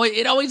mean, it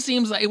always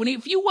seems like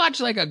if you watch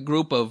like a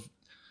group of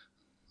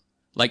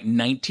like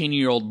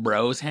 19-year-old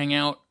bros hang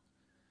out,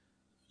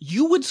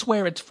 you would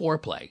swear it's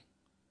foreplay.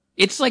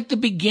 It's like the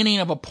beginning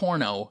of a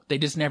porno. They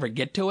just never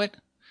get to it.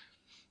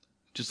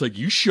 Just like,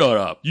 you shut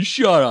up. You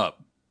shut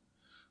up.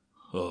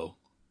 Oh,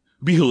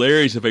 it'd be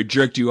hilarious if I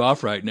jerked you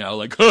off right now.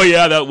 Like, oh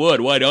yeah, that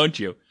would. Why don't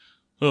you?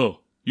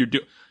 Oh,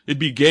 it'd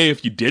be gay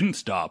if you didn't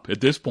stop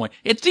at this point.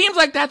 It seems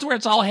like that's where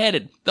it's all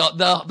headed. The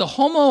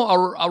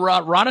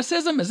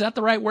homoeroticism, is that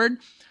the right word?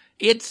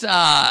 It's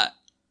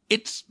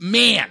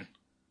man.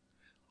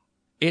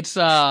 It's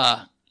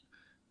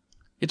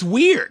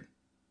weird.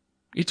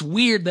 It's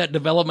weird, that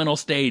developmental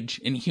stage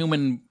in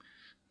human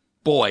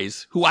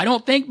boys who I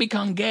don't think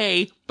become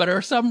gay, but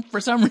are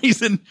for some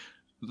reason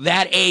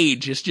that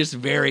age is just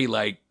very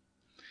like,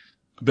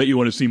 I bet you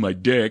want to see my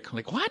dick.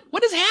 Like, what?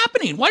 What is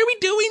happening? Why are we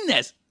doing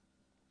this?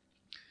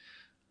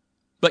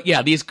 But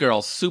yeah, these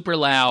girls, super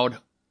loud.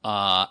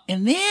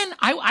 And then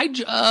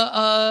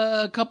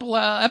a couple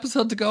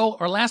episodes ago,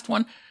 or last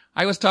one,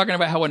 I was talking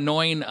about how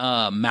annoying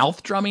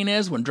mouth drumming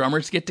is when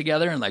drummers get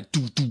together and like,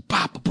 doo doo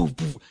pop boo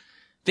boo.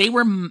 They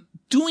were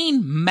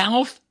doing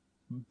mouth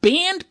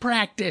band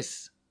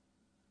practice.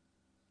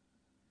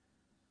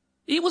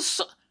 It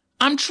was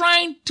I'm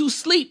trying to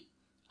sleep.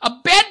 A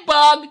bed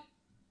bug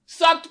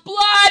sucked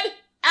blood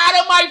out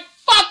of my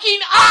fucking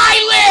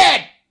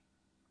eyelid!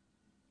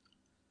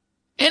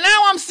 And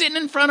now I'm sitting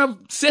in front of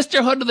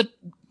Sisterhood of the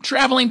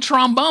Traveling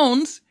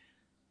Trombones,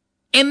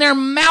 and they're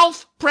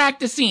mouth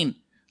practicing.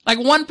 Like,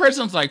 one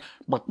person's like,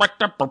 and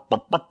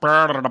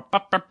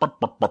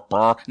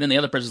then the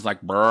other person's like,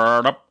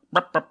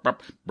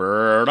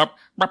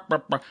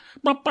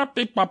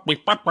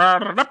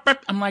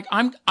 I'm like,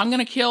 I'm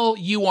gonna kill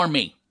you or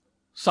me.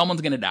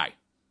 Someone's gonna die.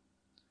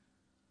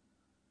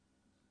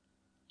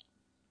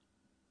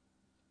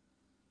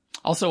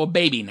 Also, a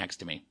baby next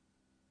to me.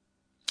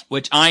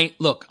 Which I'm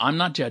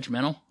not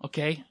judgmental,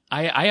 okay?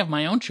 I have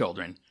my own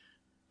children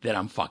that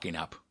I'm fucking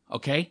up,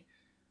 okay?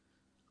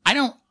 I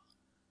don't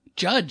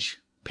judge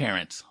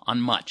parents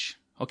on much,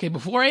 okay?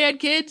 Before I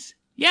had kids,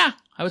 yeah,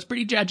 I was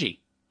pretty judgy.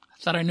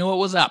 I thought I knew what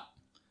was up.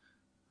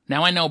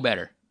 Now I know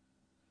better.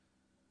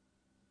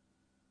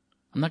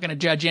 I'm not going to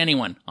judge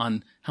anyone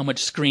on how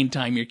much screen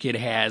time your kid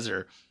has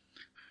or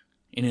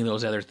any of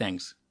those other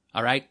things,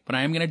 all right? But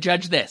I am going to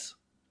judge this.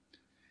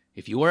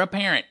 If you are a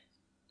parent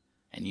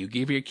and you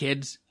give your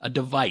kids a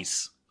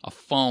device, a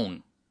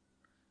phone,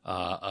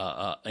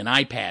 an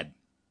iPad,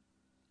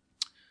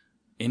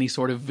 any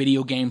sort of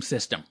video game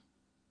system,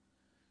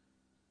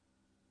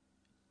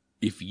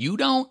 if you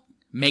don't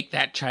make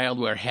that child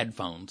wear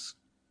headphones,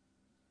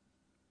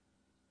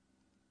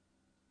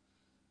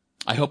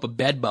 I hope a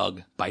bed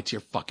bug bites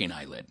your fucking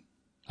eyelid.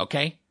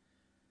 Okay?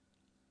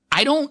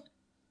 And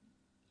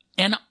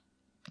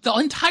the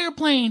entire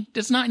plane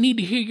does not need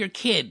to hear your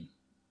kid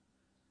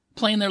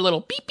playing their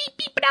little beep, beep,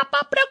 beep,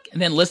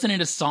 and then listening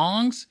to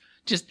songs.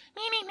 Just,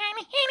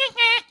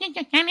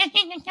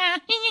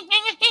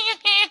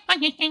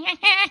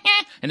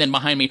 and then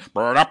behind me,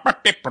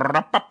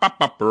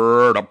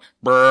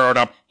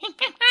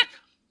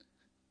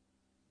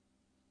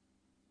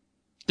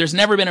 there's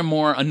never been a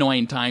more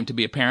annoying time to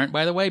be a parent,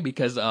 by the way,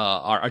 because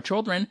our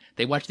children,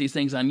 they watch these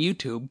things on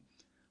YouTube,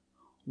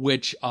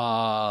 which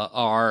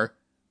are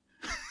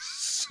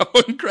so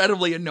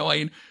incredibly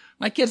annoying.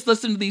 My kids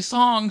listen to these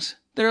songs.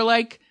 They're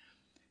like,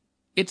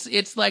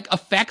 it's like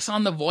effects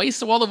on the voice,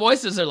 so all the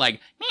voices are like,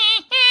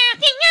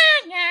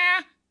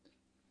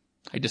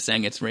 I just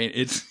sang it's rain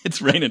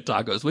and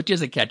tacos, which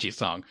is a catchy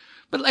song.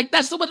 But like,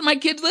 that's what my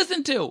kids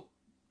listen to.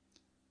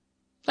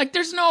 Like,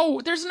 there's no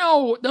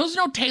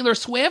Taylor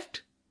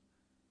Swift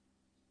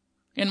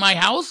in my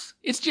house.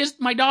 It's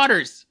just my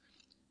daughters.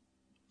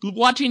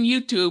 watching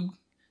YouTube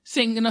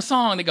singing a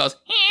song that goes,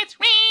 "It's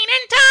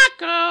raining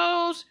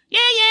tacos, yeah,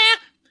 yeah."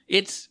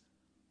 It's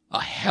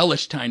a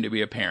hellish time to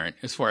be a parent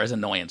as far as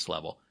annoyance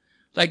level.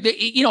 Like,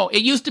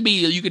 it used to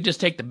be you could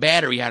just take the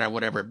battery out of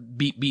whatever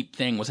beep beep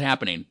thing was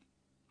happening.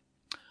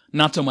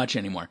 Not so much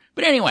anymore.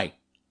 But anyway,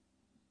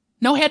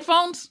 no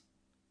headphones?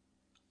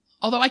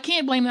 Although I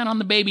can't blame that on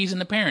the babies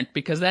and the parent,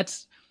 because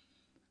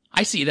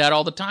I see that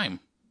all the time.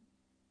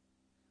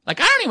 Like,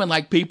 I don't even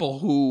like people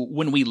who,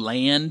 when we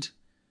land,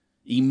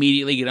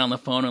 immediately get on the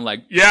phone and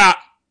like, yeah,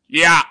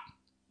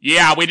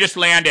 we just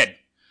landed.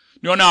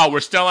 No, we're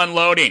still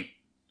unloading.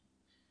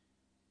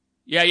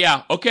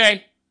 Yeah,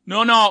 okay.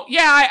 No,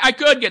 yeah, I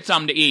could get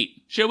something to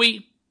eat. Should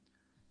we?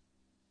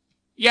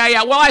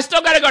 Yeah, well, I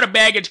still gotta go to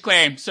baggage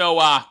claim, so,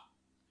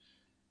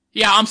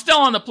 yeah, I'm still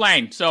on the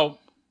plane, so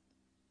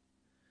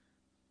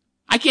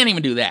I can't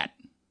even do that.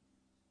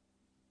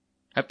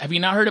 Have you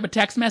not heard of a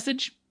text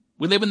message?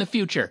 We live in the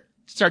future.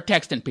 Start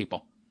texting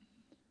people.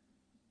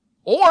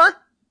 Or,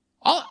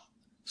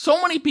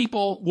 so many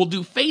people will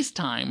do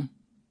FaceTime.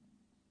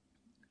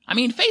 I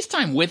mean,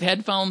 FaceTime with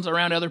headphones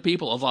around other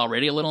people is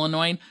already a little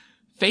annoying.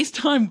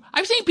 FaceTime,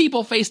 I've seen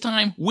people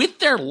FaceTime with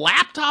their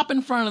laptop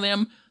in front of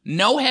them,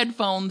 no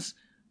headphones,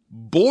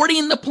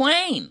 boarding the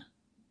plane.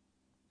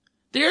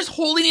 They're just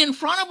holding it in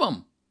front of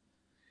them.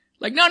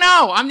 Like, no,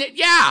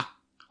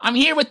 I'm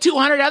here with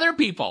 200 other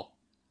people.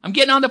 I'm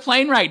getting on the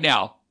plane right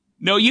now.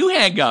 No, you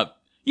hang up.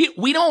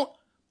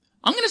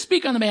 I'm going to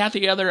speak on the behalf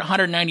of the other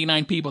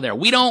 199 people there.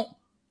 We don't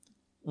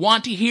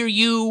want to hear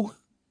you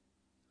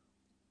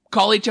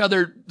call each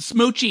other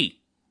smoochy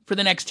for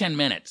the next 10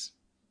 minutes.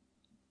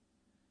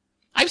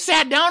 I've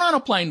sat down on a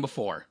plane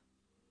before,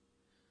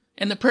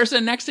 and the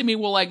person next to me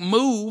will like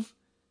move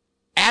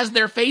as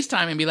they're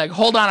FaceTime and be like,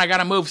 hold on, I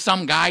gotta move.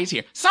 Some guy's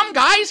here. Some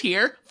guy's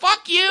here?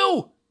 Fuck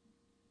you!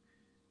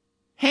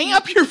 Hang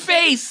up your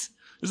face!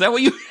 Is that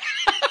what you...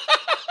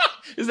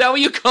 Is that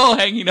what you call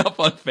hanging up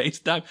on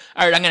FaceTime?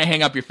 Alright, I'm gonna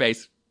hang up your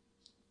face.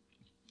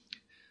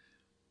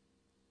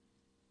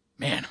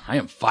 Man, I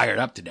am fired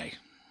up today.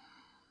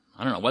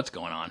 I don't know what's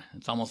going on.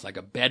 It's almost like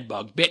a bed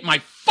bug bit my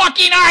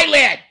fucking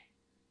eyelid!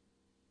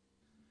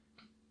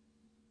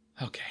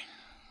 Okay.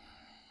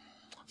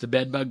 The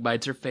bed bug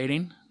bites are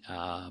fading,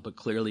 but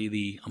clearly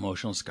the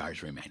emotional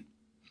scars remain.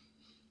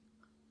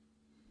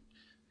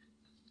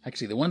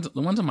 Actually, the ones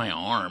on my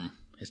arm,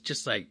 it's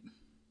just like,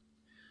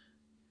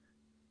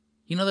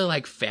 they're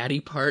like fatty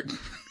part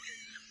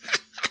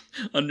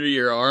under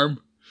your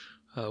arm,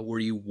 where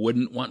you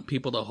wouldn't want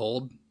people to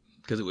hold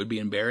because it would be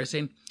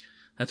embarrassing.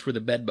 That's where the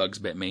bed bugs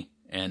bit me,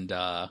 and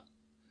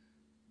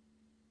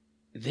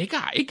it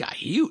got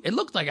huge. It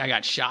looked like I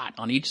got shot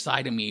on each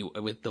side of me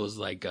with those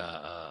like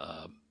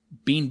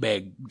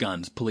beanbag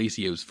guns police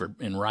use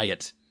in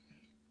riots.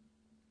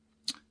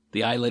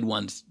 The eyelid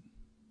ones,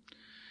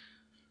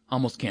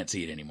 almost can't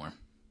see it anymore.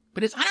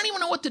 But I don't even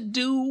know what to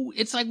do.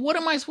 It's like, what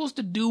am I supposed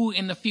to do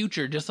in the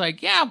future? Just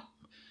like, yeah,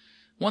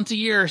 once a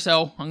year or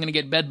so, I'm gonna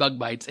get bed bug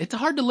bites. It's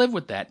hard to live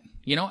with that,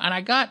 And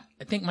I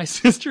think my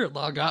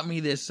sister-in-law got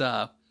me this.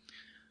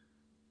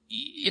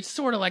 It's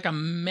sort of like a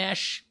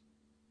mesh.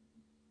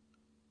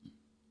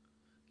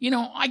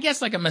 I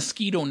guess like a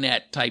mosquito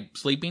net type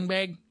sleeping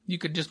bag you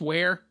could just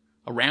wear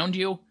around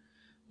you,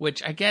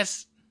 which I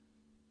guess,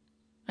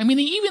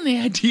 even the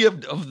idea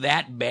of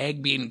that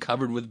bag being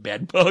covered with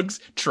bed bugs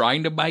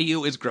trying to bite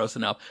you is gross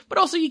enough. But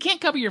also, you can't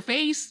cover your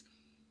face.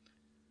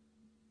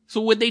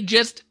 So would they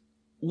just,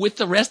 with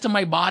the rest of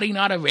my body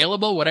not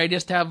available, would I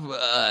just have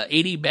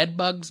 80 bed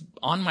bugs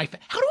on my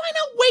face? How do I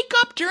not wake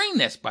up during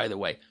this, by the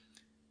way?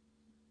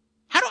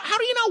 How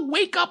do you not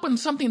wake up when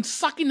something's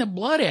sucking the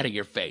blood out of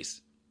your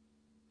face?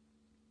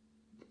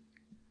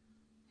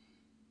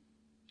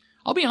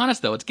 I'll be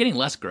honest, though, it's getting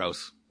less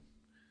gross.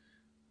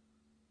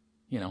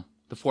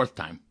 The fourth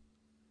time.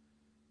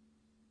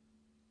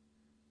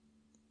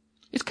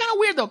 It's kind of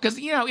weird, though, because,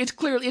 it's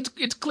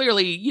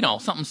clearly,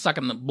 something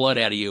sucking the blood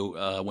out of you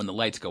when the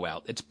lights go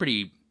out. It's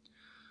pretty,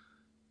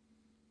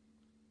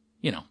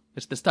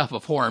 it's the stuff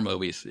of horror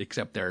movies,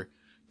 except they're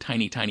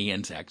tiny, tiny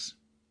insects.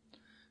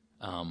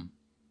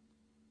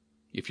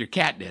 If your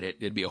cat did it,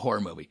 it'd be a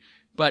horror movie.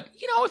 But,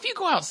 if you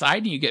go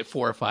outside and you get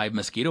 4 or 5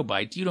 mosquito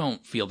bites, you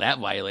don't feel that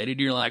violated.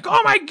 You're like,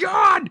 oh my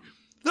God,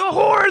 the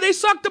horror, they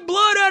sucked the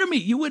blood out of me.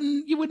 You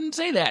wouldn't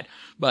say that.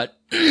 But,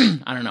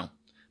 I don't know.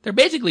 They're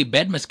basically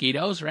bed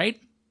mosquitoes, right?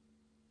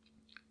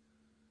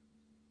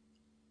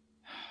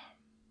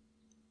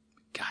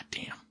 God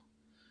damn.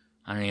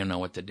 I don't even know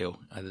what to do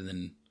other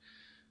than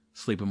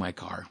sleep in my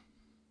car.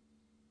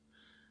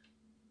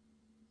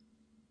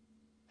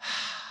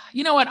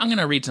 You know what? I'm going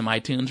to read some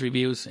iTunes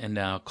reviews and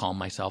calm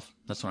myself.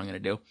 That's what I'm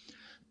going to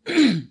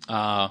do.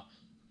 I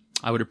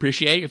would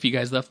appreciate if you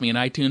guys left me an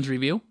iTunes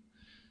review.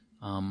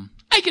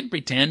 I could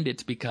pretend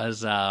it's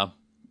because I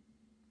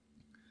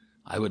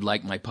would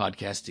like my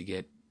podcast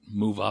to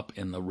move up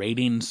in the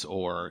ratings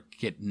or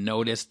get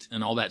noticed,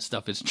 and all that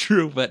stuff is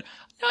true, but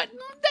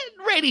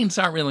ratings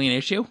aren't really an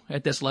issue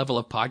at this level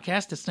of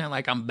podcast. It's not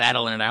like I'm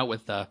battling it out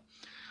with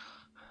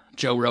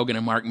Joe Rogan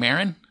and Mark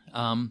Maron.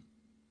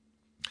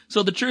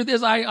 So the truth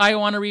is I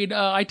want to read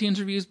iTunes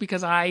reviews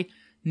because I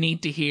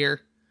need to hear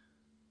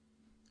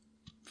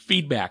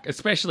feedback,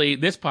 especially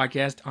this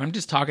podcast. I'm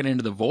just talking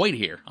into the void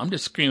here. I'm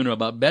just screaming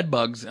about bed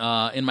bugs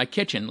in my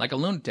kitchen like a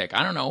lunatic.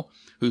 I don't know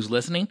who's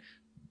listening.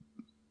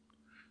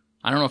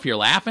 I don't know if you're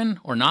laughing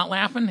or not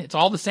laughing. It's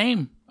all the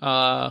same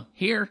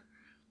here.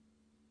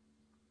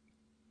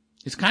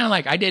 It's kind of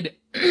like I did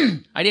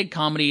I did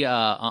comedy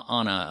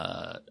on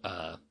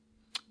a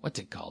what's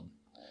it called?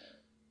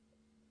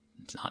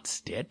 It's not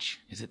Stitch.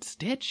 Is it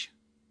Stitch?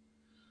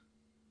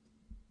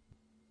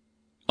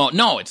 Oh,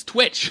 no, it's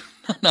Twitch.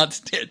 Not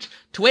Stitch.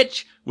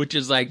 Twitch, which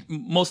is like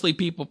mostly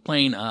people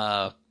playing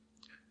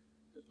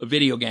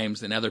video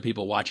games and other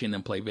people watching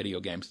them play video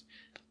games.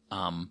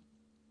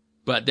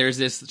 But there's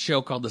this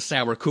show called The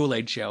Sour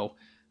Kool-Aid Show.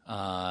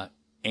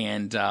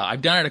 And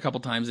I've done it a couple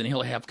times, and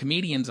he'll have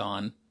comedians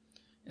on.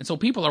 And so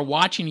people are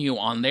watching you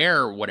on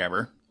their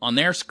whatever, on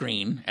their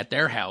screen at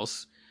their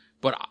house.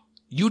 But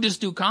you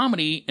just do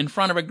comedy in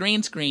front of a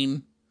green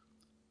screen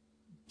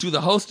to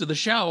the host of the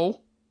show,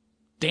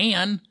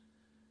 Dan.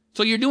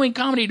 So you're doing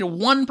comedy to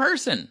one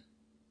person.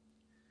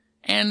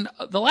 And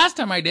the last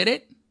time I did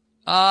it,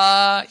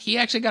 he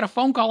actually got a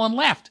phone call and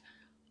left.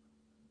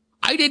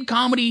 I did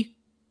comedy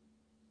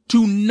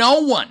to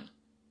no one.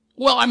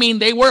 Well, I mean,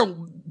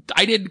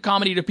 I did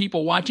comedy to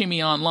people watching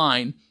me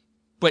online,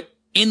 but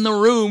in the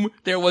room,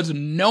 there was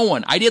no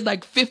one. I did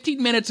like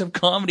 15 minutes of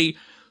comedy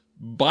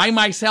by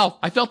myself.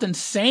 I felt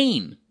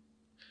insane.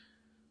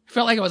 I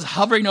felt like I was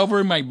hovering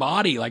over my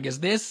body. Like,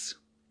 is this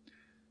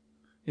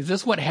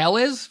what hell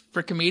is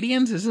for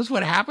comedians? Is this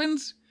what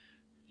happens?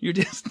 You're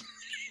just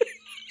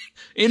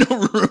in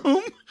a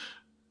room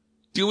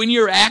doing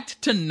your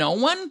act to no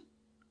one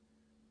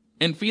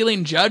and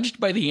feeling judged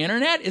by the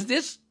internet? Is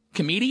this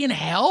comedian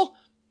hell?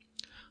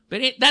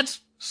 But that's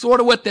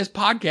sort of what this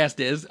podcast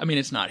is. I mean,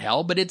 it's not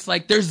hell, but it's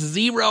like there's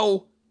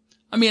zero.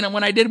 I mean,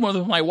 when I did one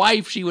with my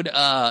wife, she would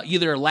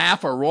either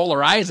laugh or roll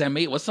her eyes at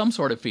me. It was some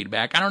sort of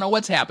feedback. I don't know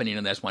what's happening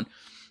in this one.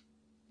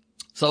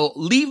 So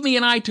leave me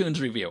an iTunes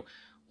review.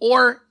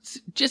 Or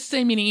just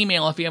send me an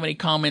email if you have any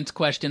comments,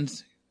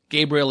 questions.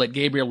 Gabriel at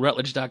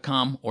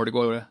GabrielRutledge.com, or to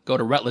go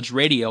to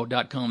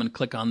RutledgeRadio.com and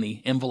click on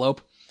the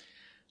envelope.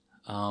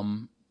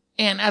 And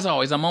as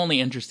always, I'm only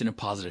interested in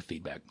positive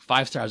feedback.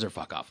 5 stars or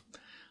fuck off.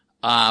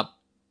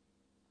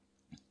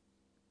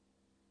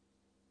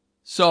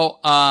 So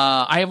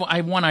I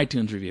have one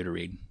iTunes review to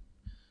read.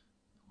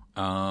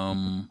 I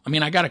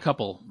mean, I got a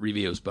couple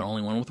reviews, but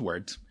only one with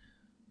words.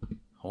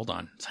 Hold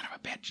on, son of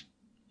a bitch.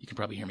 You can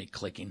probably hear me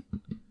clicking.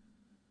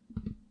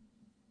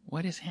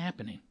 What is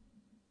happening?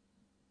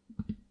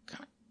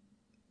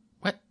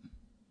 What?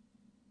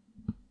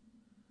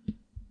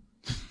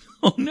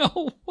 Oh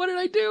no, what did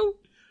I do?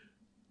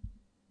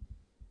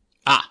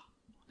 Ah,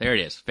 there it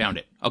is. Found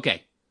it.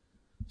 Okay.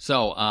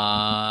 So,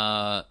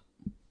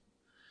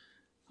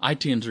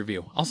 iTunes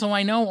review. Also,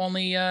 I know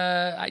only,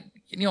 I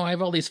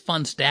have all these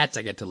fun stats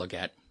I get to look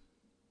at.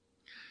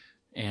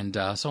 And,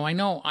 so I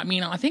know,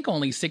 I think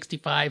only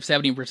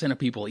 65-70% of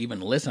people even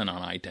listen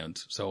on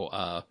iTunes. So,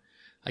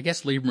 I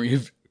guess leave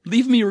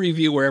me a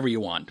review wherever you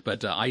want,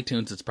 but,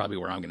 iTunes is probably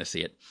where I'm gonna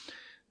see it.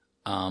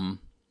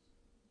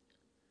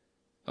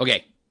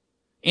 Okay.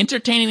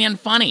 Entertaining and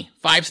funny.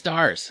 5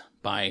 stars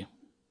by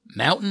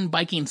Mountain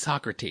Biking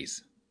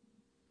Socrates.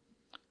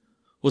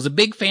 Was a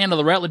big fan of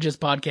the Rutledges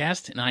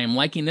podcast, and I am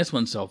liking this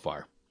one so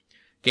far.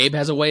 Gabe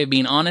has a way of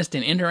being honest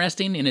and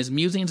interesting in his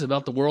musings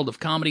about the world of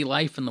comedy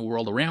life and the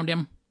world around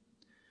him.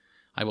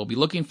 I will be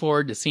looking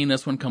forward to seeing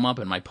this one come up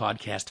in my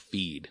podcast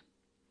feed.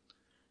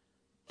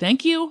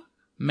 Thank you,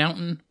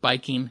 Mountain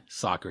Biking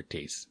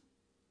Socrates.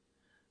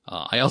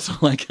 I also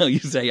like how you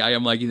say, I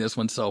am liking this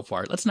one so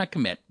far. Let's not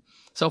commit.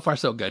 So far,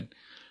 so good.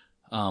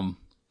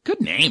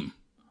 Good name,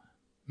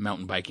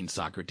 Mountain Biking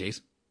Socrates.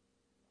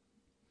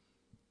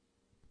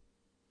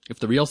 If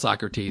the real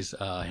Socrates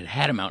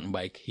had a mountain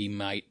bike, he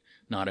might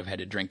not have had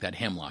to drink that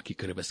hemlock. He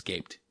could have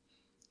escaped.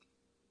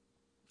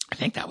 I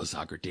think that was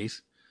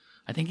Socrates.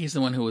 I think he's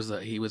the one who was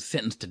he was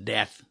sentenced to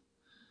death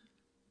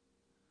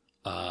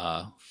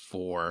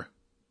for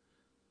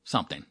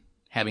something,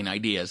 having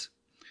ideas.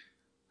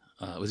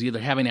 It was either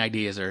having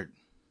ideas or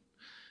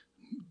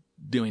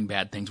doing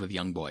bad things with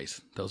young boys.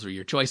 Those are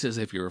your choices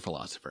if you're a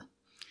philosopher.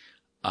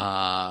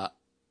 I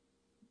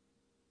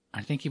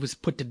think he was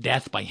put to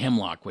death by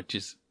hemlock, which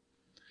is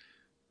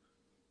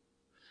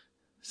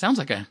sounds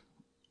like a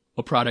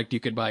product you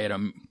could buy at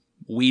a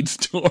weed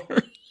store.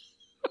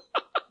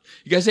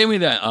 You guys have me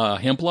that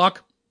hemplock?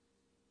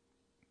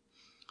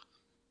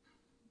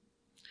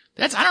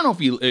 I don't know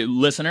if you,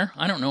 listener,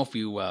 I don't know if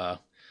you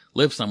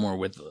live somewhere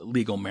with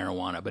legal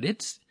marijuana, but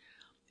it's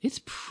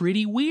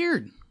pretty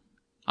weird.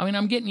 I mean,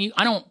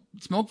 I don't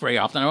smoke very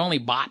often. I've only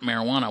bought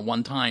marijuana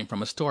one time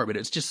from a store, but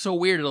it's just so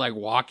weird to like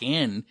walk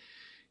in.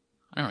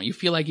 I don't know. You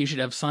feel like you should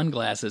have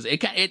sunglasses.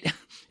 It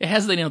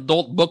has an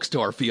adult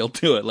bookstore feel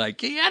to it.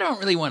 Like, I don't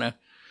really want to.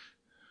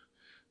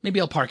 Maybe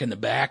I'll park in the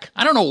back.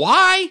 I don't know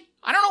why.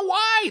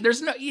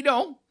 There's no,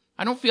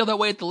 I don't feel that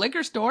way at the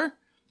liquor store.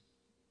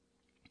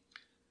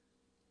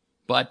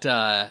 But,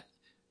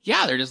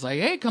 yeah, they're just like,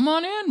 hey, come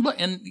on in.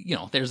 And,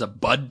 there's a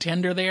bud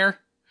tender there.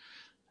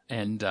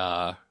 And,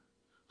 I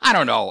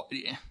don't know.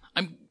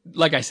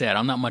 Like I said,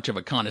 I'm not much of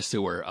a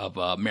connoisseur of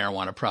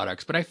marijuana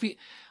products, but I feel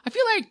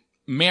like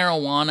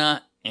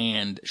marijuana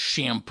and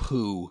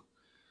shampoo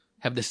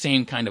have the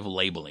same kind of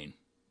labeling.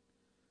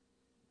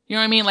 You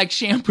know what I mean? Like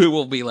shampoo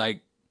will be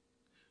like,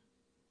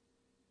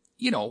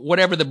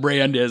 whatever the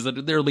brand is,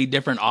 there'll be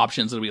different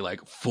options. It'll be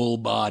like full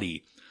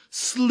body,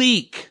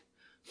 sleek,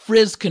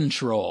 frizz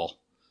control,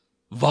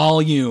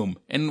 volume,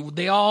 and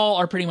they all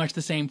are pretty much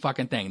the same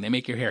fucking thing. They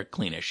make your hair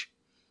cleanish.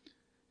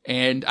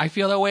 And I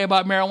feel that way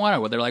about marijuana,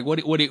 where they're like, what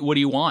do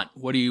you want?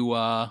 Do you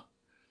want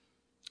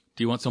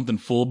something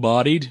full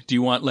bodied? Do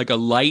you want like a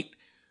light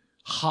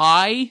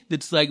high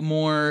that's like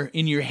more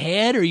in your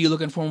head? Or are you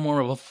looking for more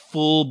of a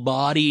full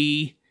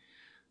body?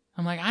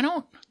 I'm like, I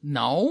don't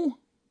know.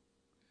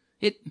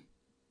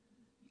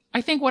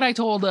 I think what I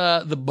told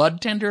the bud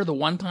tender the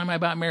one time I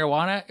bought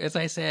marijuana is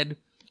I said,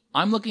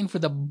 I'm looking for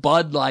the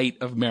Bud Light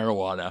of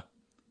marijuana.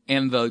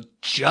 And the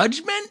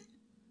judgment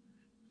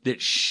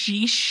that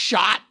she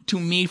shot to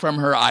me from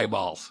her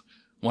eyeballs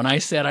when I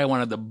said I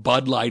wanted the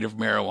Bud Light of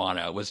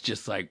marijuana was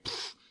just like,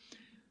 pfft.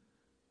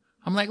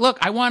 I'm like, look,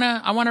 I want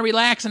to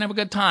relax and have a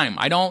good time.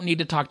 I don't need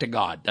to talk to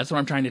God. That's what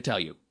I'm trying to tell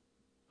you.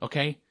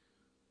 Okay?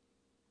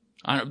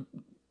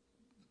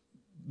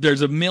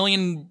 There's a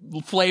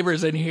million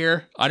flavors in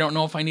here. I don't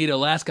know if I need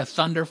Alaska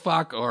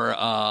Thunderfuck or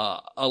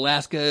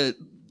Alaska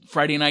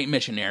Friday Night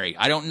Missionary.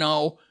 I don't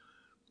know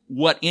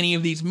what any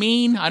of these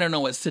mean. I don't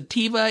know what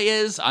sativa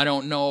is. I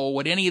don't know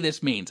what any of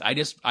this means. I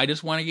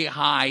just want to get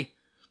high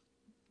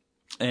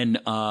and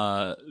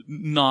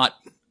not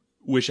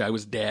wish I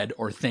was dead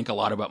or think a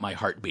lot about my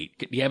heartbeat.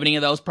 Do you have any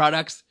of those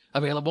products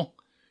available?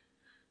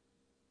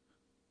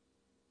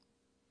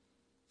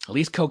 At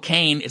least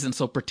cocaine isn't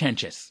so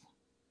pretentious.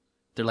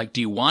 They're like,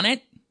 do you want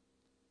it?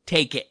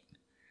 Take it.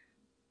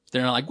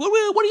 They're not like, what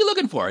are you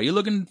looking for? Are you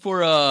looking for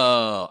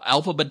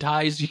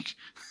alphabetize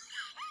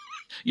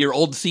your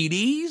old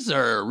CDs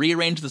or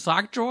rearrange the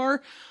sock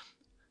drawer?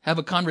 Have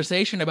a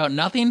conversation about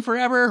nothing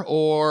forever?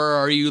 Or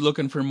are you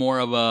looking for more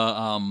of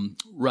a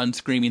run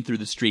screaming through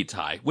the streets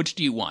high? Which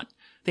do you want?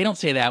 They don't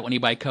say that when you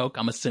buy Coke,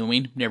 I'm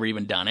assuming. Never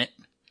even done it.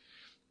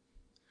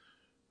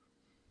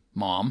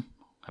 Mom,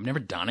 I've never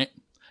done it.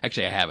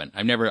 Actually, I haven't.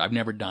 I've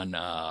never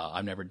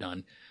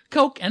done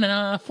Coke,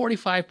 and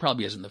 45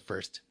 probably isn't the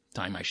first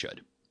time I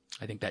should.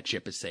 I think that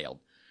ship has sailed.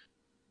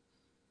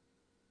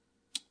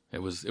 It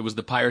was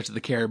the Pirates of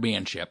the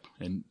Caribbean ship,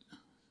 and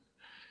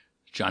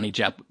Johnny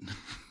Depp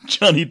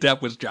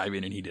was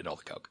driving, and he did all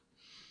the Coke.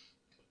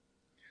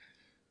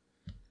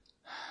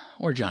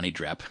 Or Johnny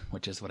Depp,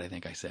 which is what I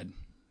think I said.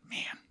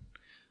 Man,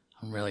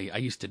 I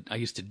used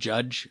to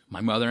judge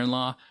my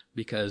mother-in-law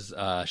because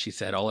she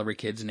said all of her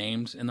kids'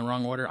 names in the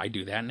wrong order. I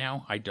do that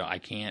now. I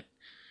can't.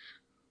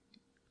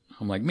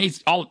 I'm like,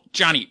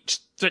 Johnny.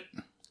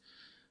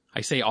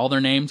 I say all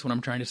their names when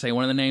I'm trying to say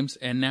one of the names,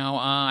 and now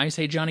I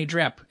say Johnny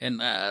Depp,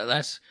 and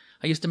I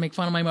used to make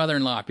fun of my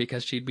mother-in-law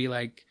because she'd be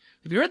like,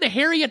 "Have you read the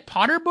Harriet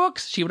Potter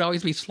books?" She would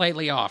always be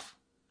slightly off.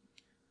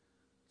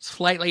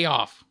 Slightly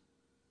off.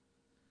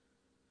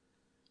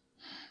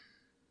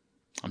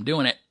 I'm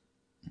doing it.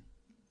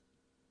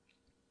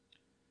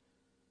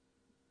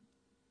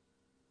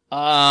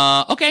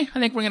 Okay, I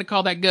think we're going to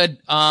call that good.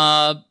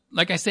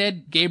 Like I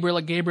said, Gabriel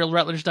at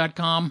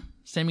GabrielRutledge.com.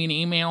 Send me an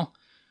email.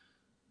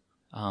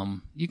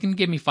 You can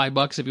give me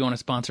 $5 if you want to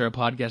sponsor a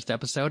podcast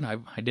episode.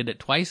 I did it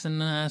twice,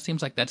 and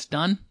seems like that's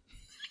done.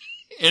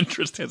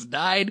 Interest has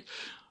died,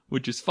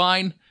 which is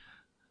fine.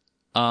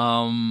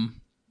 I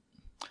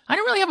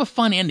don't really have a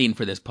fun ending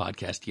for this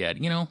podcast yet.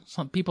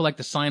 Some people like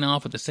to sign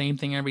off with the same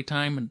thing every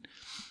time, and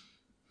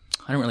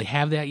I don't really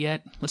have that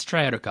yet. Let's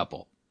try out a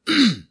couple.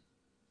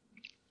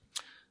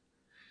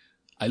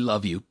 I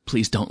love you.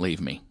 Please don't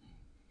leave me.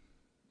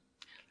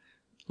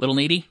 Little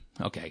needy?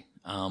 Okay.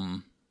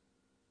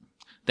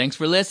 Thanks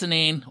for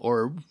listening,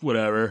 or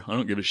whatever. I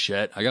don't give a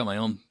shit. I got my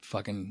own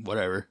fucking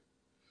whatever.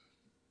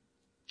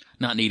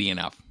 Not needy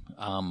enough.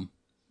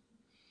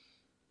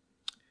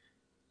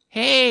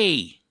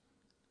 Hey!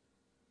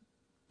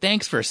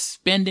 Thanks for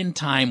spending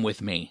time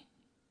with me.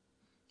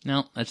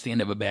 No, that's the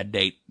end of a bad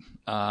date.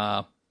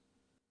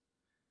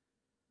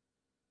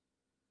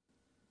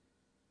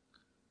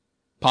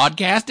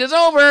 Podcast is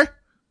over.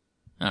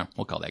 Oh,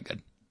 we'll call that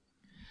good.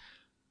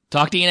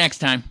 Talk to you next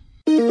time.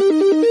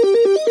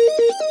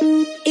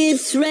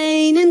 It's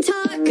raining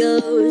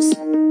tacos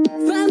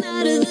from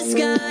out of the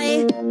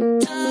sky.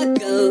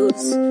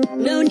 Tacos,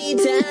 no need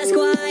to ask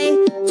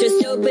why.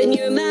 Just open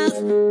your mouth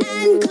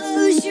and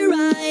close your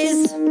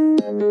eyes.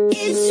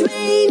 It's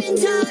raining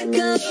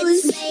tacos.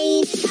 It's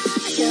raining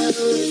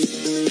tacos.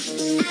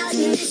 Out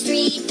in the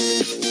street,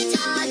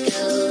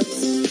 tacos.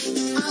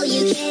 All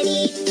you can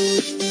eat.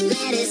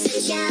 Lettuce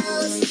and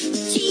shells,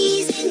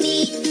 cheese and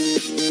meat.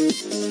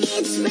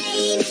 It's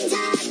raining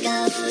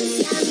tacos.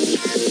 Yum,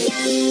 yum,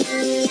 yum,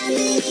 yum,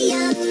 yummity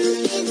yum.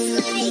 It's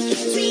like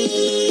a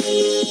dream.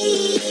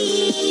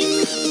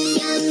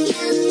 Yum,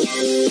 yum,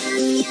 yum,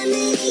 yum,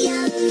 yummity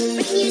yum.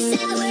 Bring your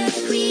sour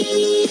cream.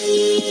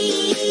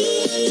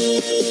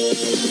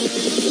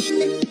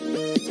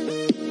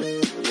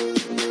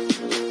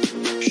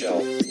 Shell,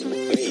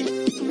 meat,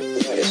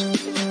 lettuce,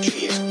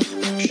 cheese.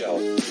 Shell,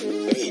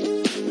 meat,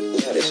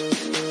 lettuce,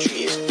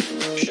 cheese.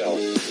 Shell,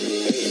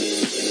 meat,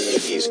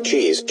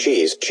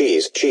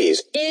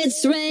 cheese.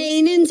 It's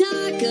raining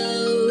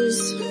tacos.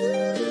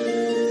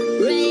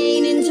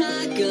 Raining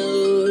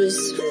tacos.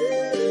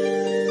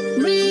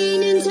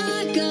 Raining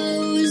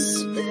tacos.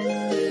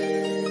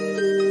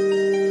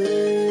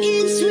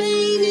 It's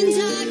raining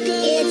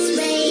tacos. It's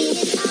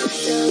raining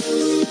tacos.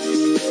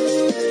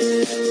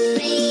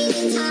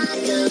 Raining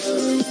tacos.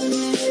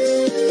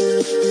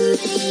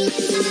 Raining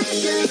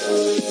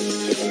tacos.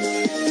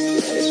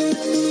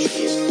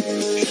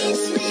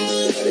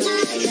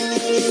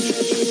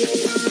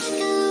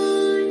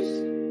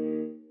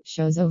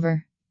 Show's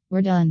over.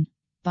 We're done.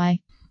 Bye.